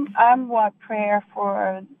 Yes, I'm want prayer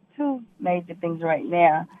for two major things right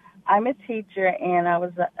now. I'm a teacher, and I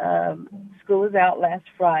was school was out last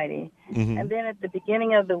Friday, and then at the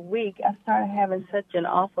beginning of the week, I started having such an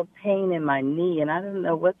awful pain in my knee, and I don't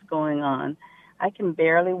know what's going on. I can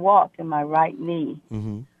barely walk in my right knee.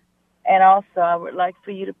 And also, I would like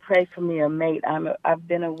for you to pray for me, a mate. I've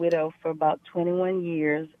been a widow for about 21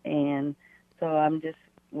 years, and so I'm just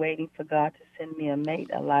waiting for God to send me a mate,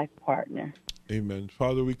 a life partner. Amen.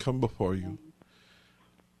 Father, we come before you.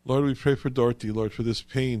 Lord, we pray for Dorothy, Lord, for this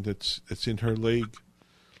pain that's in her leg.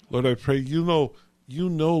 Lord, I pray, you know,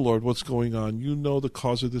 Lord, what's going on. You know the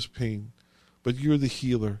cause of this pain, but you're the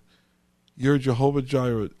healer. You're Jehovah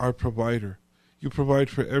Jireh, our provider. You provide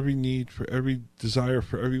for every need, for every desire,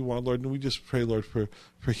 for everyone, Lord. And we just pray, Lord, for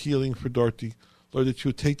healing for Dorothy. Lord, that you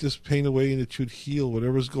would take this pain away and that you would heal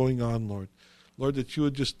whatever's going on, Lord. Lord, that you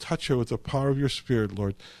would just touch her with the power of your Spirit,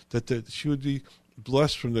 Lord. That she would be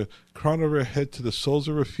blessed from the crown of her head to the soles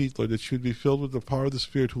of her feet, Lord. That she would be filled with the power of the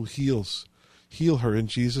Spirit who heals. Heal her in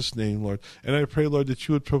Jesus' name, Lord. And I pray, Lord, that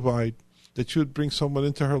you would provide, that you would bring someone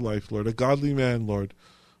into her life, Lord, a godly man, Lord,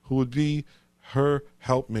 who would be her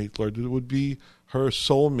helpmate, Lord, that would be her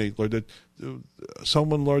soulmate, Lord, that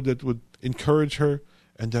someone, Lord, that would encourage her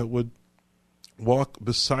and that would walk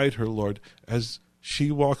beside her, Lord, as she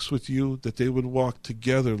walks with you, that they would walk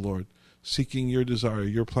together, Lord, seeking your desire,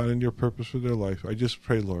 your plan, and your purpose for their life. I just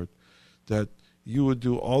pray, Lord, that you would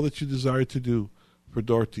do all that you desire to do for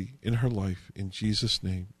Dorothy in her life. In Jesus'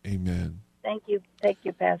 name, amen. Thank you. Thank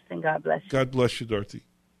you, Pastor, and God bless you. God bless you, Dorothy.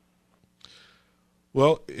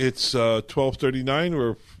 Well, it's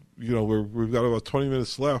 12:39. We've got about 20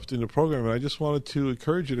 minutes left in the program, and I just wanted to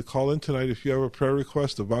encourage you to call in tonight if you have a prayer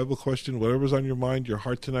request, a Bible question, whatever's on your mind, your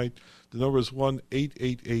heart tonight. The number is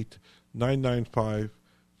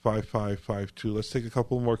 1-888-995-5552. Let's take a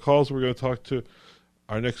couple more calls. We're going to talk to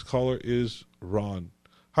our next caller is Ron.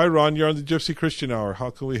 Hi, Ron. You're on the Gypsy Christian Hour.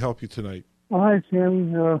 How can we help you tonight? Hi,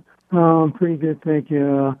 Sammy. I'm pretty good, thank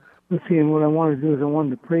you. Let's see, and what I wanted to do is I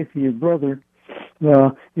wanted to pray for your brother.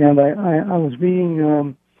 And I was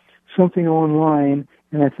reading something online,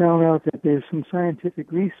 and I found out that there's some scientific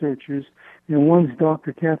researchers, and one's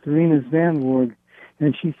Dr. Katharina Zandvoort,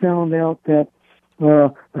 and she found out that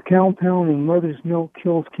a compound in mother's milk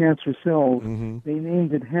kills cancer cells. Mm-hmm. They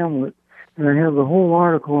named it Hamlet. And I have the whole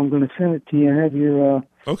article. I'm going to send it to you. I have your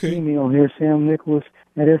email here,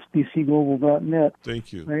 samnicholas@sbcglobal.net.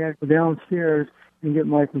 Thank you. I got to go downstairs and get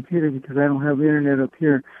my computer because I don't have the internet up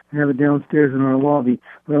here. I have it downstairs in our lobby.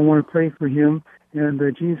 But I want to pray for him. And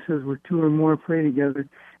Jesus says where two or more pray together,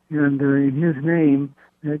 and in His name,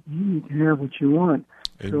 that you can have what you want.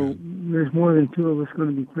 Amen. So there's more than two of us going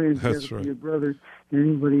to be praying together for your brother and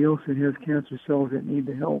anybody else that has cancer cells that need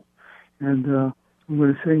the help. And I'm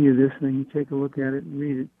going to send you this, and then you take a look at it and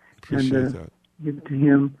read it. Appreciate that. Give it to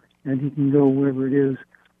him, and he can go wherever it is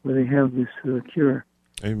where they have this cure.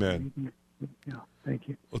 Amen. Thank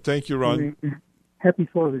you. Well, thank you, Ron. Happy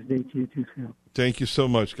Father's Day to you, too, Sam. Thank you so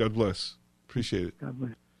much. God bless. Appreciate it. God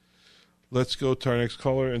bless. Let's go to our next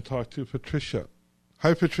caller and talk to Patricia.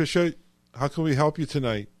 Hi, Patricia. How can we help you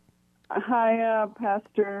tonight? Hi,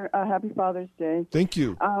 Pastor. Happy Father's Day. Thank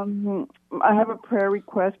you. I have a prayer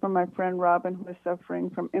request from my friend Robin, who is suffering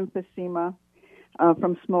from emphysema,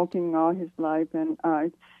 from smoking all his life, and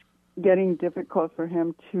it's getting difficult for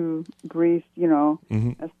him to breathe,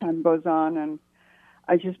 as time goes on. And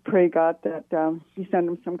I just pray, God, that you send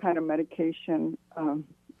him some kind of medication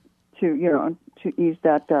to ease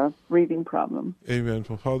that breathing problem. Amen.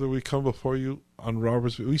 Well, Father, we come before you on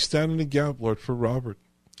Robert's. We stand in the gap, Lord, for Robert.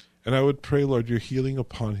 And I would pray, Lord, your healing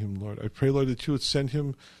upon him, Lord. I pray, Lord, that you would send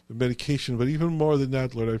him the medication. But even more than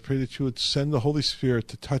that, Lord, I pray that you would send the Holy Spirit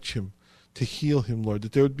to touch him, to heal him, Lord,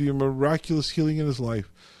 that there would be a miraculous healing in his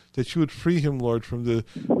life, that you would free him, Lord, from the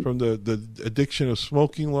addiction of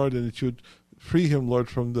smoking, Lord, and that you would free him, Lord,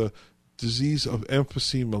 from the disease of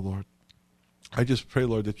emphysema, Lord. I just pray,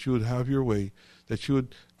 Lord, that you would have your way, that you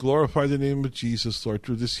would glorify the name of Jesus, Lord,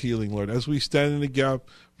 through this healing, Lord. As we stand in the gap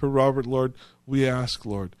for Robert, Lord, we ask,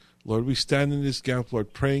 Lord, we stand in this gap,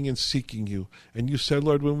 Lord, praying and seeking you. And you said,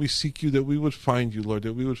 Lord, when we seek you, that we would find you, Lord,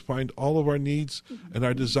 that we would find all of our needs and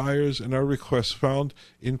our desires and our requests found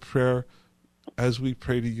in prayer as we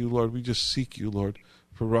pray to you, Lord. We just seek you, Lord,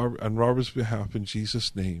 for Robert, on Robert's behalf, in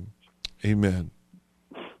Jesus' name. Amen.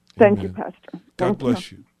 Thank you, Pastor. God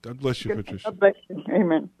bless you. God bless you, Patricia. God bless you.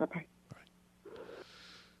 Amen. Bye-bye.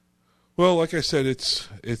 Well, like I said, it's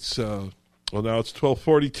now it's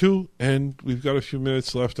 12:42, and we've got a few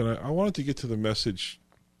minutes left, and I wanted to get to the message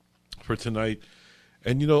for tonight.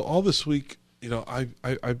 And all this week,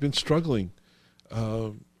 I've been struggling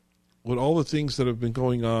with all the things that have been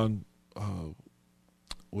going on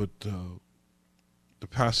with the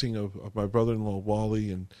passing of my brother-in-law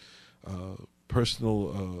Wally, and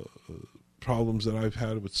personal problems that I've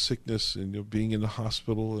had with sickness and being in the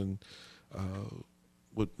hospital, and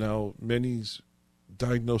with now many's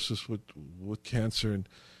diagnosis with cancer, and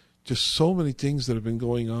just so many things that have been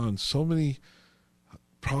going on, so many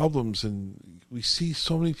problems, and we see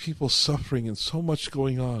so many people suffering and so much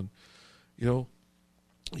going on. You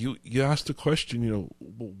ask the question,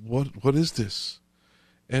 what is this?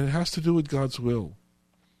 And it has to do with God's will.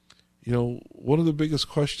 One of the biggest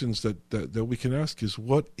questions that we can ask is,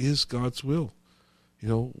 what is God's will?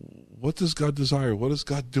 What does God desire? What is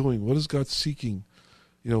God doing? What is God seeking?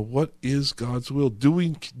 What is God's will? Do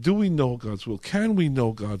we know God's will? Can we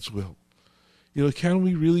know God's will? Can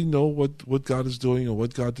we really know what God is doing and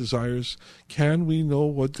what God desires? Can we know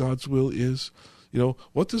what God's will is?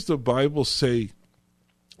 What does the Bible say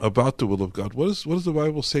about the will of God? What does the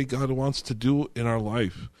Bible say God wants to do in our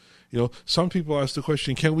life? Some people ask the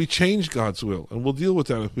question, can we change God's will? And we'll deal with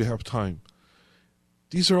that if we have time.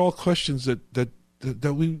 These are all questions that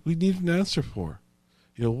we need an answer for.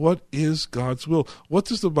 What is God's will? What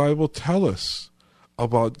does the Bible tell us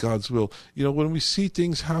about God's will? When we see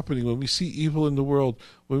things happening, when we see evil in the world,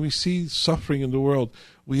 when we see suffering in the world,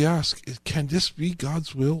 we ask, can this be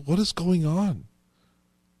God's will? What is going on?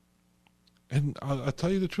 And I'll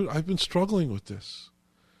tell you the truth, I've been struggling with this.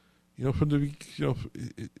 From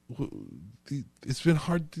it's been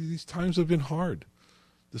hard. These times have been hard.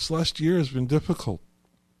 This last year has been difficult.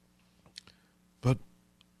 But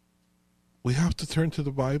we have to turn to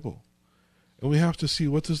the Bible. And we have to see,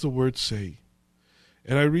 what does the Word say?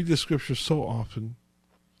 And I read the Scripture so often,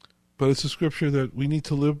 but it's a Scripture that we need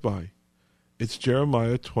to live by. It's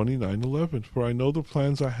Jeremiah 29:11. For I know the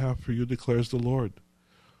plans I have for you, declares the Lord.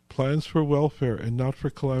 Plans for welfare and not for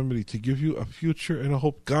calamity, to give you a future and a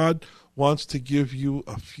hope. God wants to give you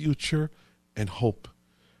a future and hope.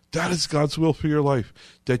 That is God's will for your life,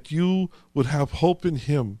 that you would have hope in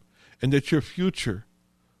Him and that your future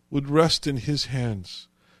would rest in His hands,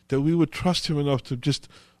 that we would trust Him enough to just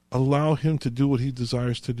allow Him to do what He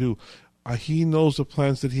desires to do. He knows the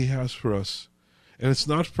plans that He has for us. And it's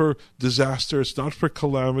not for disaster, it's not for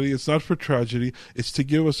calamity, it's not for tragedy, it's to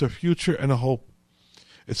give us a future and a hope.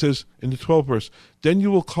 It says in the 12th verse, then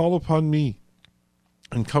you will call upon me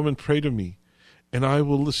and come and pray to me, and I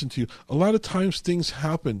will listen to you. A lot of times things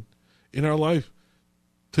happen in our life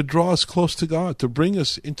to draw us close to God, to bring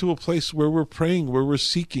us into a place where we're praying, where we're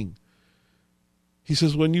seeking. He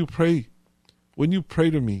says, when you pray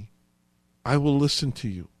to me, I will listen to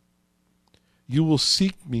you. You will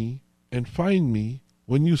seek me and find me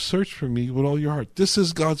when you search for me with all your heart. This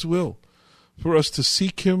is God's will, for us to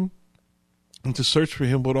seek Him and to search for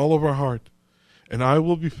Him with all of our heart. And I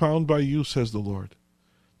will be found by you, says the Lord.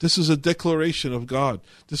 This is a declaration of God.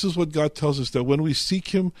 This is what God tells us, that when we seek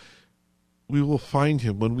Him, we will find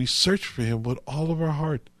Him, when we search for Him with all of our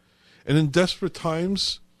heart. And in desperate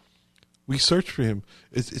times, we search for Him.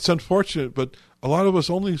 It's unfortunate, but a lot of us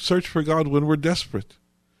only search for God when we're desperate.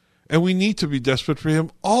 And we need to be desperate for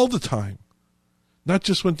Him all the time. Not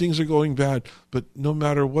just when things are going bad, but no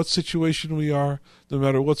matter what situation we are, no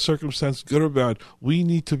matter what circumstance, good or bad, we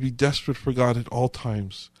need to be desperate for God at all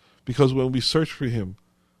times. Because when we search for Him,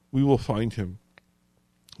 we will find Him.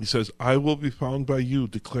 He says, I will be found by you,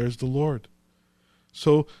 declares the Lord.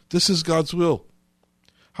 So this is God's will.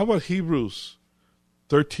 How about Hebrews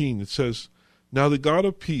 13? It says, now the God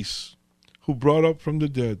of peace, who brought up from the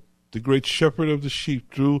dead the great shepherd of the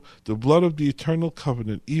sheep through the blood of the eternal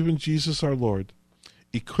covenant, even Jesus our Lord,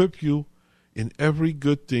 equip you in every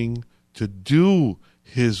good thing to do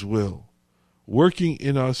His will, working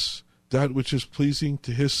in us that which is pleasing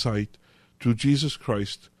to His sight, through Jesus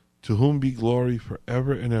Christ, to whom be glory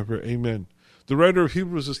forever and ever. Amen. The writer of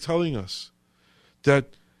Hebrews is telling us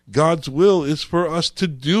that God's will is for us to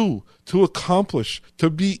do, to accomplish, to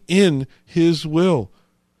be in His will,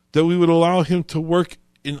 that we would allow Him to work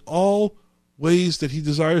in all ways that He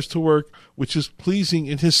desires to work, which is pleasing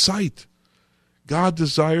in His sight. God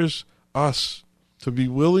desires us to be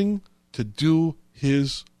willing to do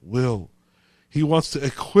His will. He wants to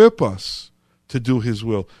equip us to do His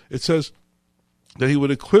will. It says that He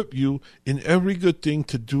would equip you in every good thing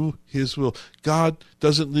to do His will. God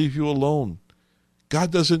doesn't leave you alone.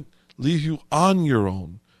 God doesn't leave you on your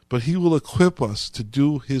own, but He will equip us to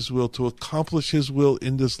do His will, to accomplish His will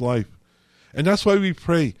in this life. And that's why we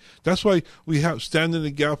pray. That's why we have stand in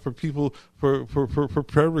the gap for people for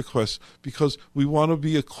prayer requests, because we want to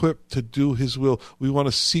be equipped to do His will. We want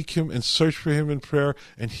to seek Him and search for Him in prayer,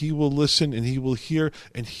 and He will listen and He will hear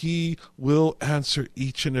and He will answer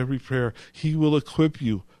each and every prayer. He will equip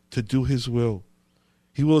you to do His will.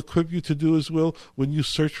 He will equip you to do His will when you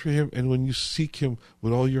search for Him and when you seek Him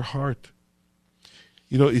with all your heart.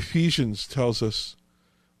 You know, Ephesians tells us,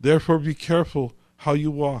 therefore be careful how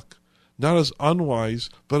you walk, not as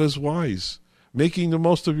unwise, but as wise, making the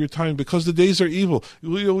most of your time, because the days are evil.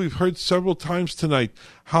 We've heard several times tonight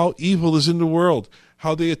how evil is in the world,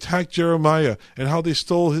 how they attacked Jeremiah, and how they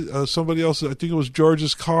stole somebody else, I think it was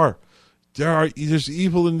George's car. There's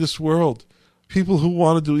evil in this world. People who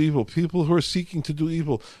want to do evil, people who are seeking to do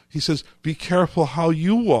evil. He says, be careful how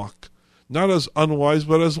you walk, not as unwise,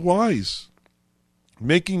 but as wise,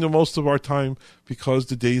 making the most of our time, because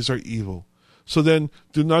the days are evil. So then,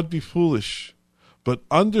 do not be foolish, but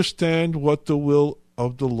understand what the will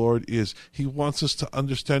of the Lord is. He wants us to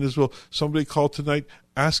understand His will. Somebody called tonight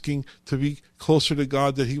asking to be closer to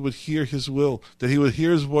God, that He would hear His will, that He would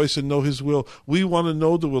hear His voice and know His will. We want to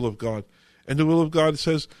know the will of God. And the will of God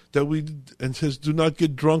says do not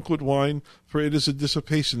get drunk with wine, for it is a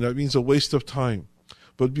dissipation. That means a waste of time.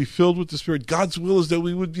 But be filled with the Spirit. God's will is that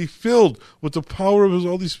we would be filled with the power of His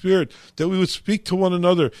Holy Spirit, that we would speak to one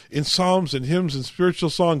another in psalms and hymns and spiritual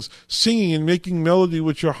songs, singing and making melody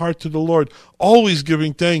with your heart to the Lord, always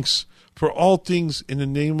giving thanks for all things in the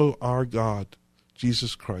name of our God,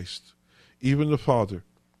 Jesus Christ, even the Father,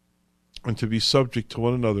 and to be subject to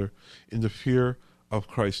one another in the fear of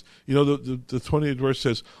Christ. You know, the 28th verse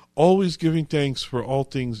says, always giving thanks for all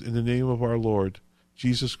things in the name of our Lord,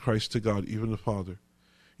 Jesus Christ, to God, even the Father.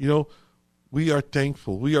 You know, we are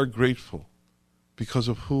thankful, we are grateful because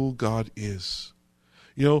of who God is.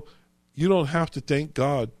 You know, you don't have to thank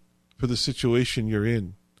God for the situation you're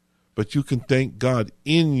in, but you can thank God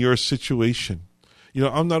in your situation. You know,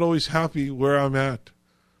 I'm not always happy where I'm at,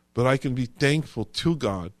 but I can be thankful to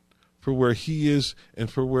God for where He is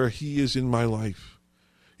and for where He is in my life.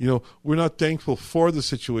 You know, we're not thankful for the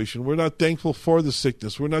situation. We're not thankful for the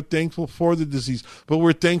sickness. We're not thankful for the disease, but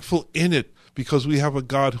we're thankful in it because we have a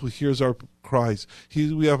God who hears our cries.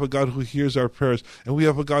 We have a God who hears our prayers, and we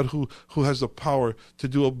have a God who has the power to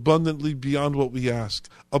do abundantly beyond what we ask,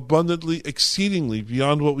 abundantly, exceedingly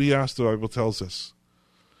beyond what we ask, the Bible tells us.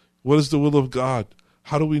 What is the will of God?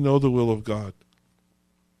 How do we know the will of God?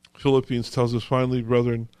 Philippians tells us, finally,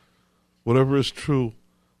 brethren, whatever is true,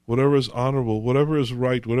 whatever is honorable, whatever is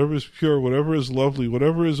right, whatever is pure, whatever is lovely,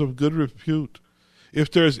 whatever is of good repute,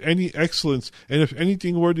 if there is any excellence, and if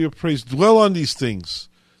anything worthy of praise, dwell on these things.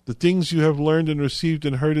 The things you have learned and received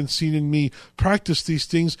and heard and seen in me, practice these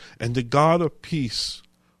things, and the God of peace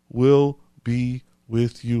will be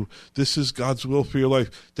with you. This is God's will for your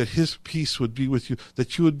life, that His peace would be with you,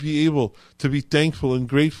 that you would be able to be thankful and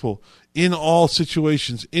grateful in all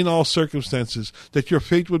situations, in all circumstances, that your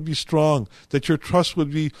faith would be strong, that your trust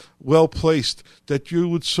would be well placed, that you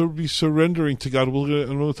would be surrendering to God.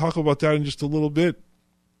 We'll talk about that in just a little bit.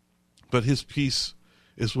 But His peace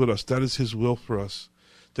is with us. That is His will for us.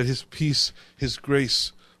 That His peace, His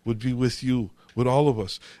grace would be with you, with all of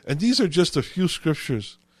us. And these are just a few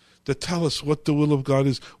scriptures that tell us what the will of God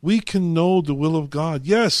is. We can know the will of God.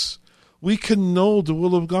 Yes, we can know the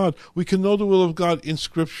will of God. We can know the will of God in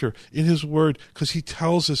Scripture, in His Word, because He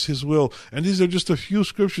tells us His will. And these are just a few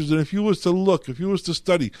scriptures. And if you was to look, if you was to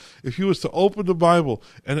study, if you was to open the Bible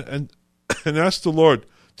and ask the Lord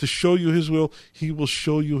to show you His will, He will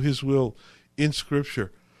show you His will in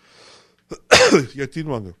Scripture.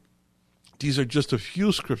 These are just a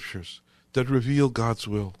few scriptures that reveal God's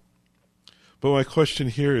will. But my question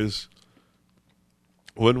here is,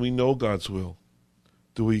 when we know God's will,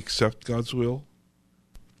 do we accept God's will?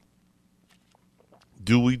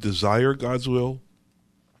 Do we desire God's will?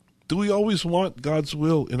 Do we always want God's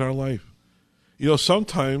will in our life? You know,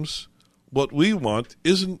 sometimes what we want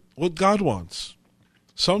isn't what God wants.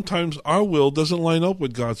 Sometimes our will doesn't line up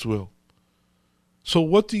with God's will. So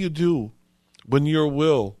what do you do when your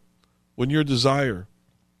will, when your desire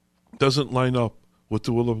doesn't line up with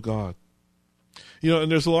the will of God? You know,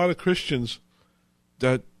 and there's a lot of Christians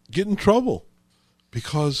that get in trouble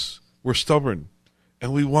because we're stubborn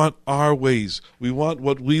and we want our ways. We want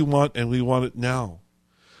what we want and we want it now.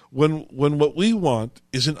 When what we want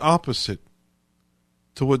is an opposite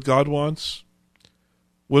to what God wants,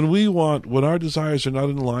 when our desires are not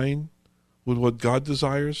in line with what God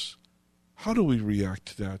desires, how do we react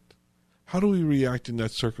to that? How do we react in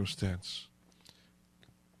that circumstance?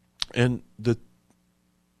 And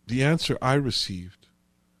the answer I received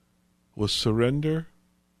was surrender,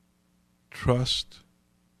 trust,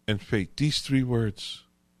 and faith. These three words.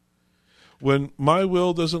 When my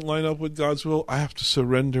will doesn't line up with God's will, I have to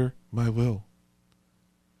surrender my will.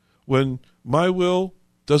 When my will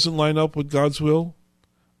doesn't line up with God's will,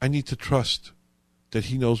 I need to trust that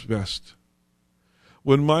He knows best.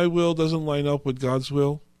 When my will doesn't line up with God's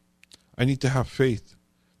will, I need to have faith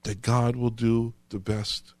that God will do the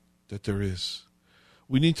best that there is.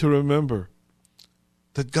 We need to remember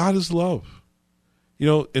that God is love. You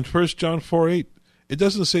know, in 1 John 4:8, it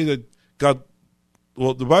doesn't say that God,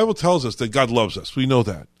 well, the Bible tells us that God loves us. We know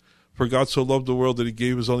that. For God so loved the world that He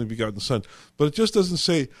gave His only begotten Son. But it just doesn't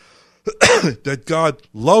say that God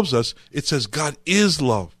loves us. It says God is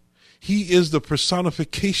love. He is the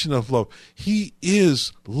personification of love. He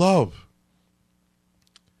is love.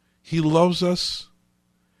 He loves us,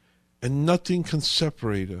 and nothing can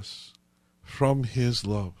separate us from His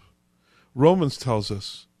love. Romans tells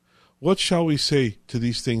us, what shall we say to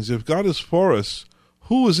these things? If God is for us,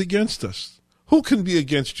 who is against us? Who can be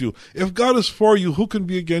against you? If God is for you, who can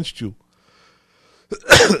be against you?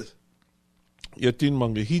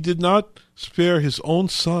 He did not spare His own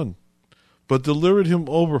Son, but delivered Him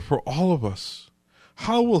over for all of us.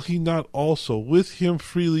 How will He not also with Him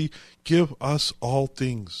freely give us all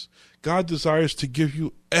things? God desires to give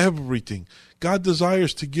you everything. God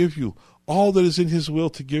desires to give you all that is in His will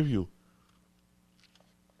to give you.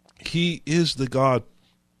 He is the God,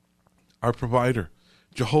 our provider,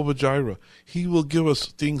 Jehovah Jireh. He will give us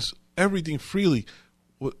things, everything freely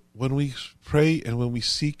when we pray and when we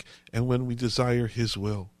seek and when we desire His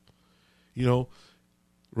will. You know,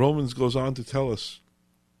 Romans goes on to tell us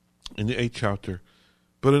in the 8th chapter,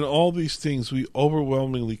 but in all these things we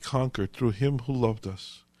overwhelmingly conquer through Him who loved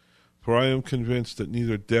us. For I am convinced that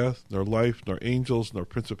neither death, nor life, nor angels, nor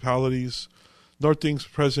principalities, nor things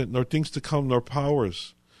present, nor things to come, nor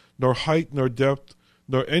powers, nor height, nor depth,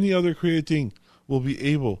 nor any other created thing will be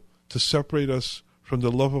able to separate us from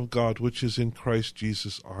the love of God which is in Christ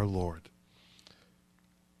Jesus our Lord.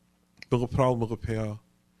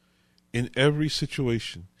 In every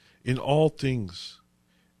situation, in all things,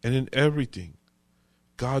 and in everything,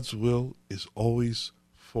 God's will is always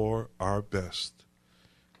for our best.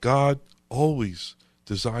 God always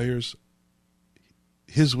desires,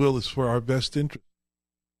 His will is for our best interest.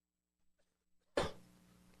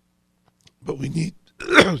 But we need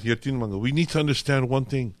to understand one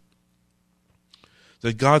thing,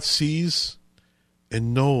 that God sees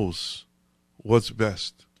and knows what's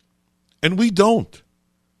best. And we don't.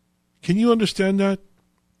 Can you understand that?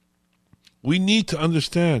 We need to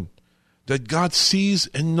understand that God sees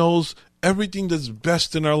and knows everything that's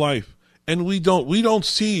best in our life. And we don't. We don't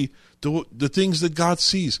see the things that God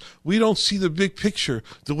sees. We don't see the big picture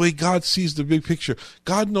the way God sees the big picture.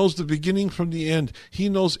 God knows the beginning from the end. He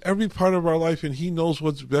knows every part of our life, and He knows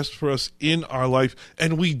what's best for us in our life.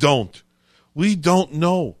 And we don't. We don't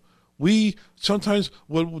know. Sometimes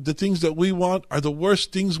the things that we want are the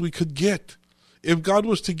worst things we could get. If God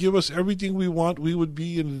was to give us everything we want, it would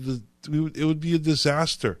be a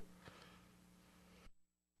disaster.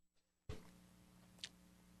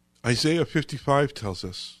 Isaiah 55 tells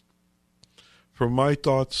us, "For my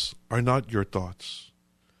thoughts are not your thoughts,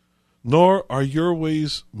 nor are your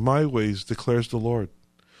ways my ways, declares the Lord.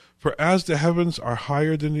 For as the heavens are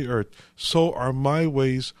higher than the earth, so are my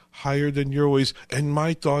ways higher than your ways, and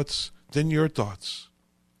my thoughts than your thoughts."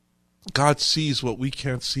 God sees what we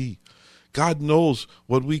can't see. God knows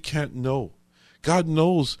what we can't know. God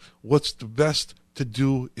knows what's the best to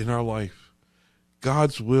do in our life.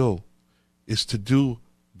 God's will is to do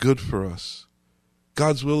good for us.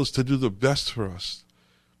 God's will is to do the best for us.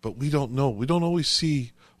 But we don't know. We don't always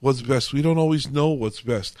see what's best. We don't always know what's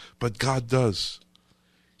best. But God does.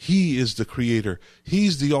 He is the creator.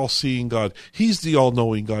 He's the all-seeing God. He's the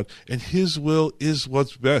all-knowing God. And His will is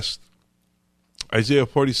what's best. Isaiah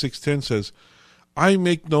 46:10 says, "I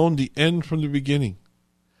make known the end from the beginning,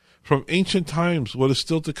 from ancient times what is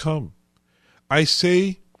still to come. I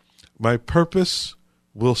say, my purpose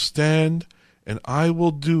will stand, and I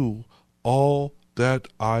will do all that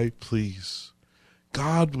I please."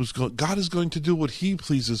 God is going to do what He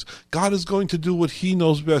pleases. God is going to do what He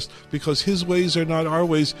knows best, because His ways are not our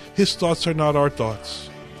ways. His thoughts are not our thoughts.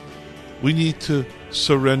 We need to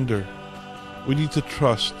surrender. We need to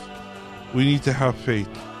trust. We need to have faith.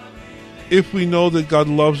 If we know that God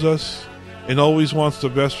loves us and always wants the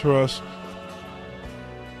best for us,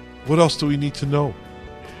 what else do we need to know?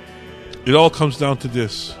 It all comes down to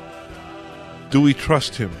this. Do we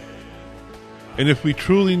trust Him? And if we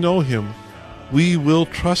truly know Him, we will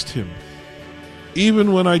trust Him.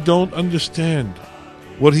 Even when I don't understand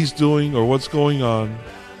what He's doing or what's going on,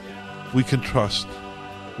 we can trust.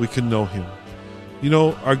 We can know Him. You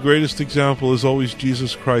know, our greatest example is always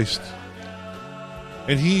Jesus Christ.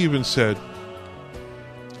 And He even said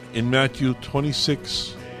in Matthew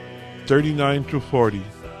 26:39-40,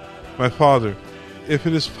 "My Father, if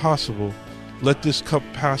it is possible, let this cup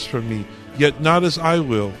pass from me, yet not as I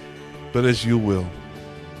will, but as you will."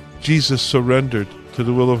 Jesus surrendered to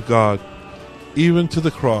the will of God, even to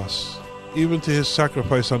the cross, even to His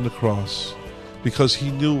sacrifice on the cross, because He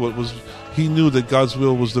knew that God's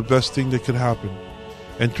will was the best thing that could happen.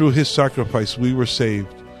 And through His sacrifice we were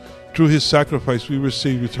saved. Through His sacrifice we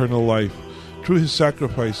received eternal life. Through His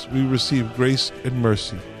sacrifice we received grace and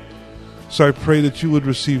mercy. So I pray that you would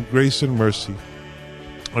receive grace and mercy.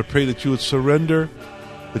 I pray that you would surrender,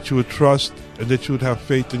 that you would trust, and that you would have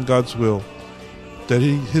faith in God's will, that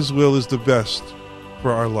His will is the best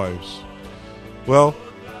for our lives. Well,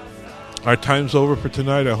 our time's over for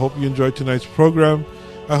tonight. I hope you enjoyed tonight's program.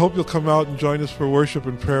 I hope you'll come out and join us for worship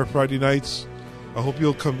and prayer Friday nights. I hope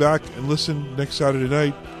you'll come back and listen next Saturday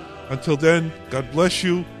night. Until then, God bless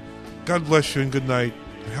you. God bless you, and good night.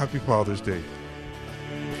 And happy Father's Day.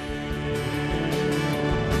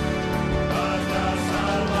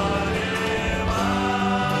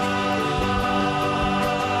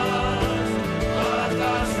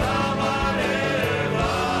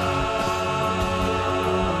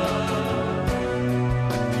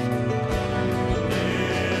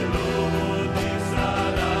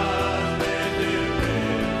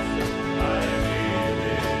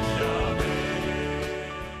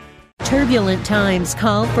 Turbulent times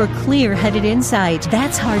call for clear-headed insight.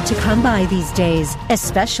 That's hard to come by these days,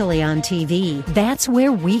 especially on TV. That's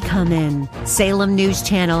where we come in. Salem News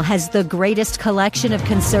Channel has the greatest collection of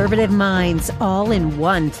conservative minds all in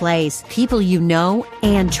one place. People you know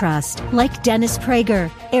and trust, like Dennis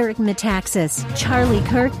Prager, Eric Metaxas, Charlie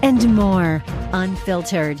Kirk, and more.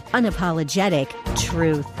 Unfiltered, unapologetic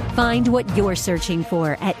truth. Find what you're searching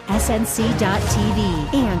for at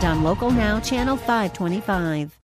snc.tv and on Local Now Channel 525.